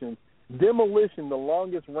creations, Demolition, the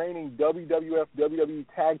longest reigning WWF, WWE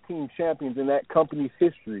tag team champions in that company's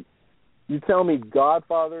history. You tell me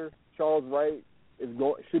Godfather, Charles Wright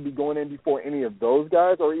should be going in before any of those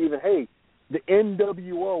guys, or even, the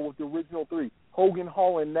NWO with the original three, Hogan,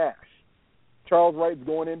 Hall, and Nash. Charles Wright's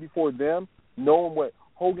going in before them, knowing what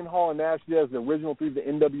Hogan, Hall, and Nash did as the original three of the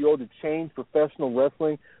NWO to change professional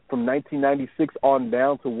wrestling from 1996 on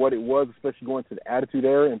down to what it was, especially going to the Attitude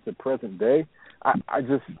Era and to present day. I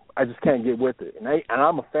just can't get with it, and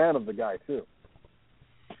I'm a fan of the guy too.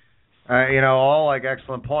 All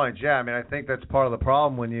excellent points. Yeah, I think that's part of the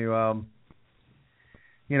problem when you,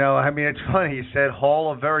 it's funny. You said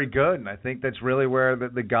Hall of Very Good, and I think that's really where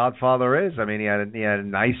the Godfather is. He had a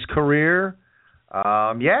nice career.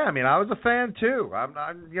 I was a fan too. I'm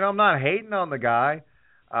not hating on the guy,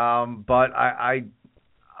 but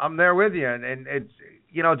I'm there with you, and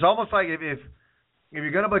it's almost like if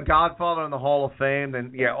you're going to put Godfather in the Hall of Fame,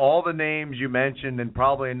 then all the names you mentioned and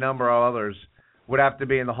probably a number of others would have to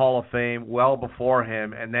be in the Hall of Fame well before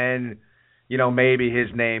him, and then maybe his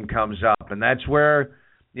name comes up, and that's where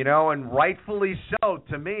and rightfully so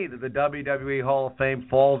to me that the WWE Hall of Fame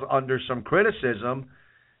falls under some criticism,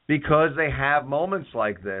 because they have moments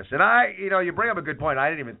like this. And you bring up a good point. I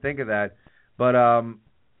didn't even think of that. But,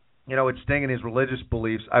 with Sting and his religious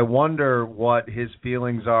beliefs, I wonder what his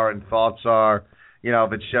feelings are and thoughts are.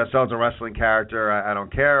 If it's just, it's a wrestling character, I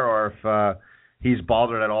don't care, or if he's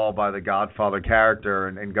bothered at all by the Godfather character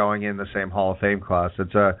and going in the same Hall of Fame class.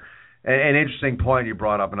 It's an interesting point you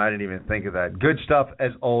brought up, and I didn't even think of that. Good stuff,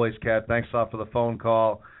 as always, Kev. Thanks a lot for the phone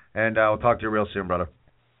call. And we'll talk to you real soon, brother.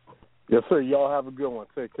 Yes, sir. Y'all have a good one.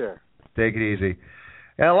 Take care. Take it easy.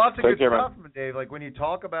 And lots of Take good care, stuff, Dave. Like when you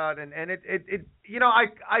talk about and it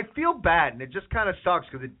I feel bad, and it just kind of sucks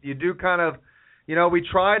because you do kind of, we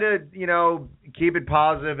try to, keep it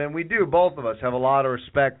positive, and we do. Both of us have a lot of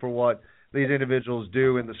respect for what these individuals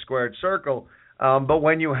do in the squared circle. But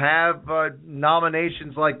when you have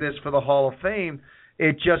nominations like this for the Hall of Fame,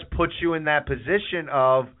 it just puts you in that position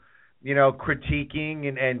of, critiquing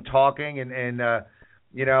and talking and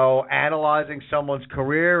analyzing someone's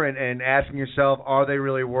career and asking yourself, are they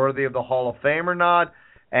really worthy of the Hall of Fame or not?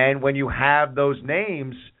 And when you have those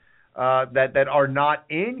names that are not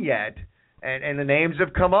in yet, and the names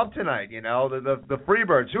have come up tonight, the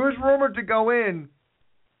Freebirds, who is rumored to go in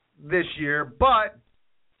this year, but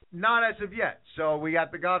not as of yet. So we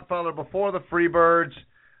got the Godfather before the Freebirds.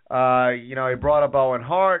 He brought up Owen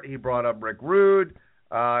Hart. He brought up Rick Rude.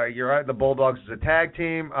 You're right, the Bulldogs is a tag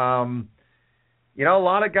team. A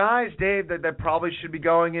lot of guys, Dave, that probably should be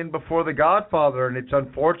going in before the Godfather, and it's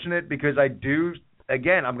unfortunate because I'm going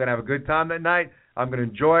to have a good time that night. I'm going to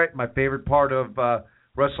enjoy it. My favorite part of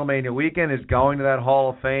WrestleMania weekend is going to that Hall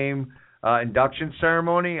of Fame induction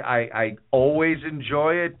ceremony. I always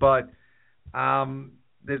enjoy it, but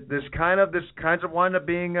this kind of wind up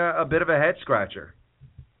being a bit of a head scratcher.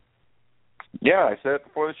 Yeah, I said it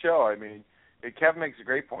before the show. I mean, Kevin makes a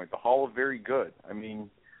great point. The Hall of Very Good. I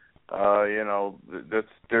mean,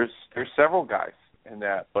 there's several guys in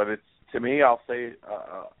that, but it's, to me, I'll say,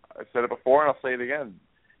 I said it before and I'll say it again.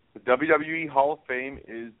 The WWE Hall of Fame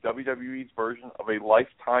is WWE's version of a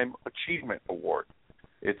Lifetime Achievement Award.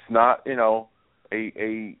 It's not,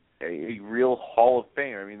 a real Hall of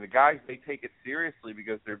Fame. I mean, the guys, they take it seriously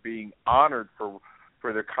because they're being honored for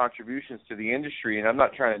their contributions to the industry, and I'm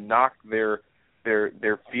not trying to knock their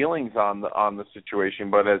feelings on the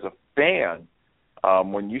situation, but as a fan,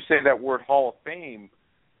 when you say that word Hall of Fame,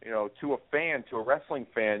 to a wrestling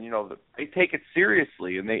fan, they take it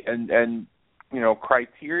seriously, and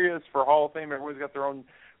criteria for Hall of Fame. Everyone's got their own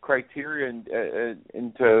criteria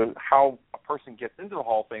into how a person gets into the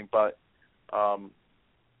Hall of Fame, but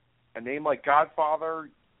a name like Godfather,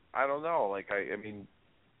 I don't know.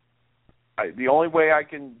 The only way I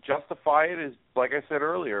can justify it is, like I said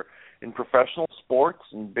earlier, in professional sports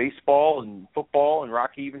and baseball and football, and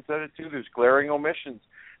Rocky even said it too, there's glaring omissions.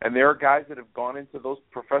 And there are guys that have gone into those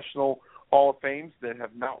professional Hall of Fames that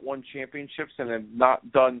have not won championships and have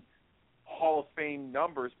not done Hall of Fame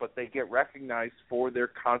numbers, but they get recognized for their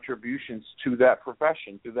contributions to that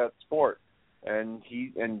profession, to that sport. And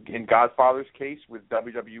in Godfather's case with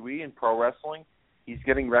WWE and pro wrestling, he's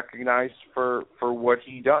getting recognized for what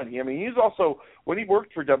he done. He's also, when he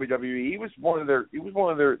worked for WWE, he was one of their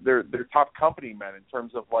top company men in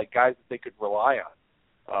terms of like guys that they could rely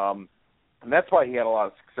on. And that's why he had a lot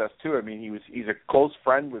of success too. I mean, he's a close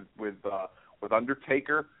friend with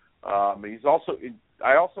Undertaker. He's also,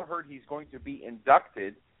 I also heard he's going to be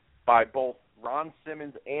inducted by both Ron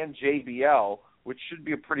Simmons and JBL, which should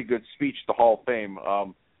be a pretty good speech to the Hall of Fame.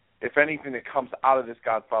 If anything that comes out of this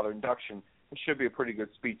Godfather induction, it should be a pretty good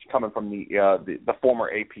speech coming from the former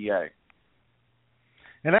APA.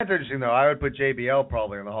 And that's interesting, though. I would put JBL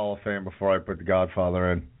probably in the Hall of Fame before I put the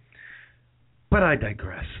Godfather in. But I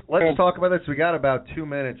digress. Let's talk about this. We got about 2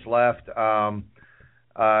 minutes left.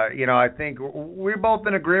 I think we're both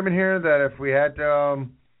in agreement here that if we had to,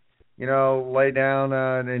 lay down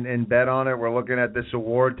and bet on it, we're looking at this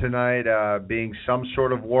award tonight being some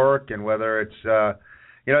sort of work, and whether it's,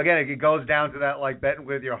 again, it goes down to that like betting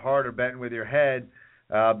with your heart or betting with your head.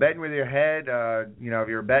 Betting with your head, if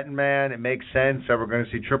you're a betting man, it makes sense that we're going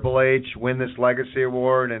to see Triple H win this Legacy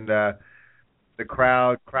Award and the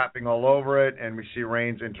crowd crapping all over it, and we see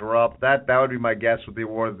Reigns interrupt. That would be my guess with the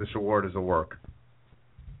award. This award is a work.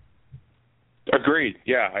 Agreed.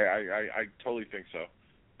 Yeah, I totally think so.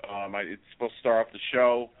 It's supposed to start off the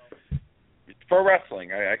show. It's pro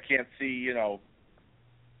wrestling. I can't see, I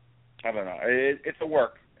don't know. It's a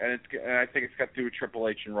work, and I think it's got to do with Triple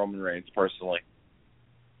H and Roman Reigns personally.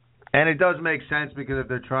 And it does make sense because if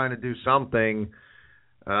they're trying to do something,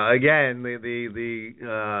 again,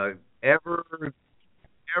 the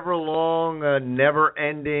ever long, never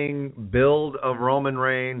ending build of Roman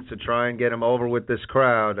Reigns to try and get him over with this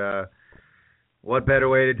crowd. What better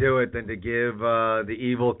way to do it than to give the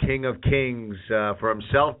evil King of Kings for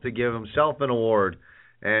himself to give himself an award,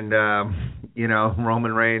 and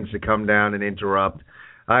Roman Reigns to come down and interrupt.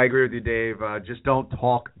 I agree with you, Dave. Just don't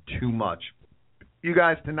talk too much. You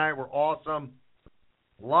guys tonight were awesome.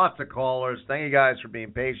 Lots of callers. Thank you guys for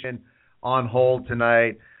being patient on hold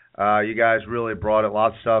tonight. You guys really brought it.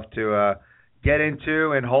 Lots of stuff to get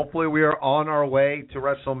into, and hopefully we are on our way to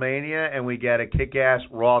WrestleMania and we get a kick-ass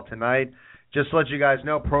Raw tonight. Just to let you guys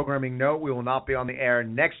know, programming note, we will not be on the air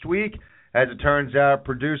next week. As it turns out,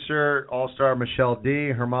 producer, all-star Michelle D.,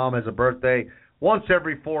 her mom has a birthday once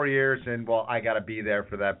every 4 years, and, well, I got to be there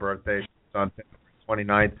for that birthday on February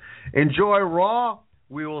 29th. Enjoy Raw.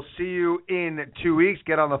 We will see you in 2 weeks.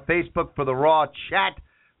 Get on the Facebook for the Raw chat.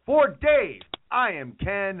 For Dave, I am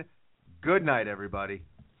Ken. Good night, everybody.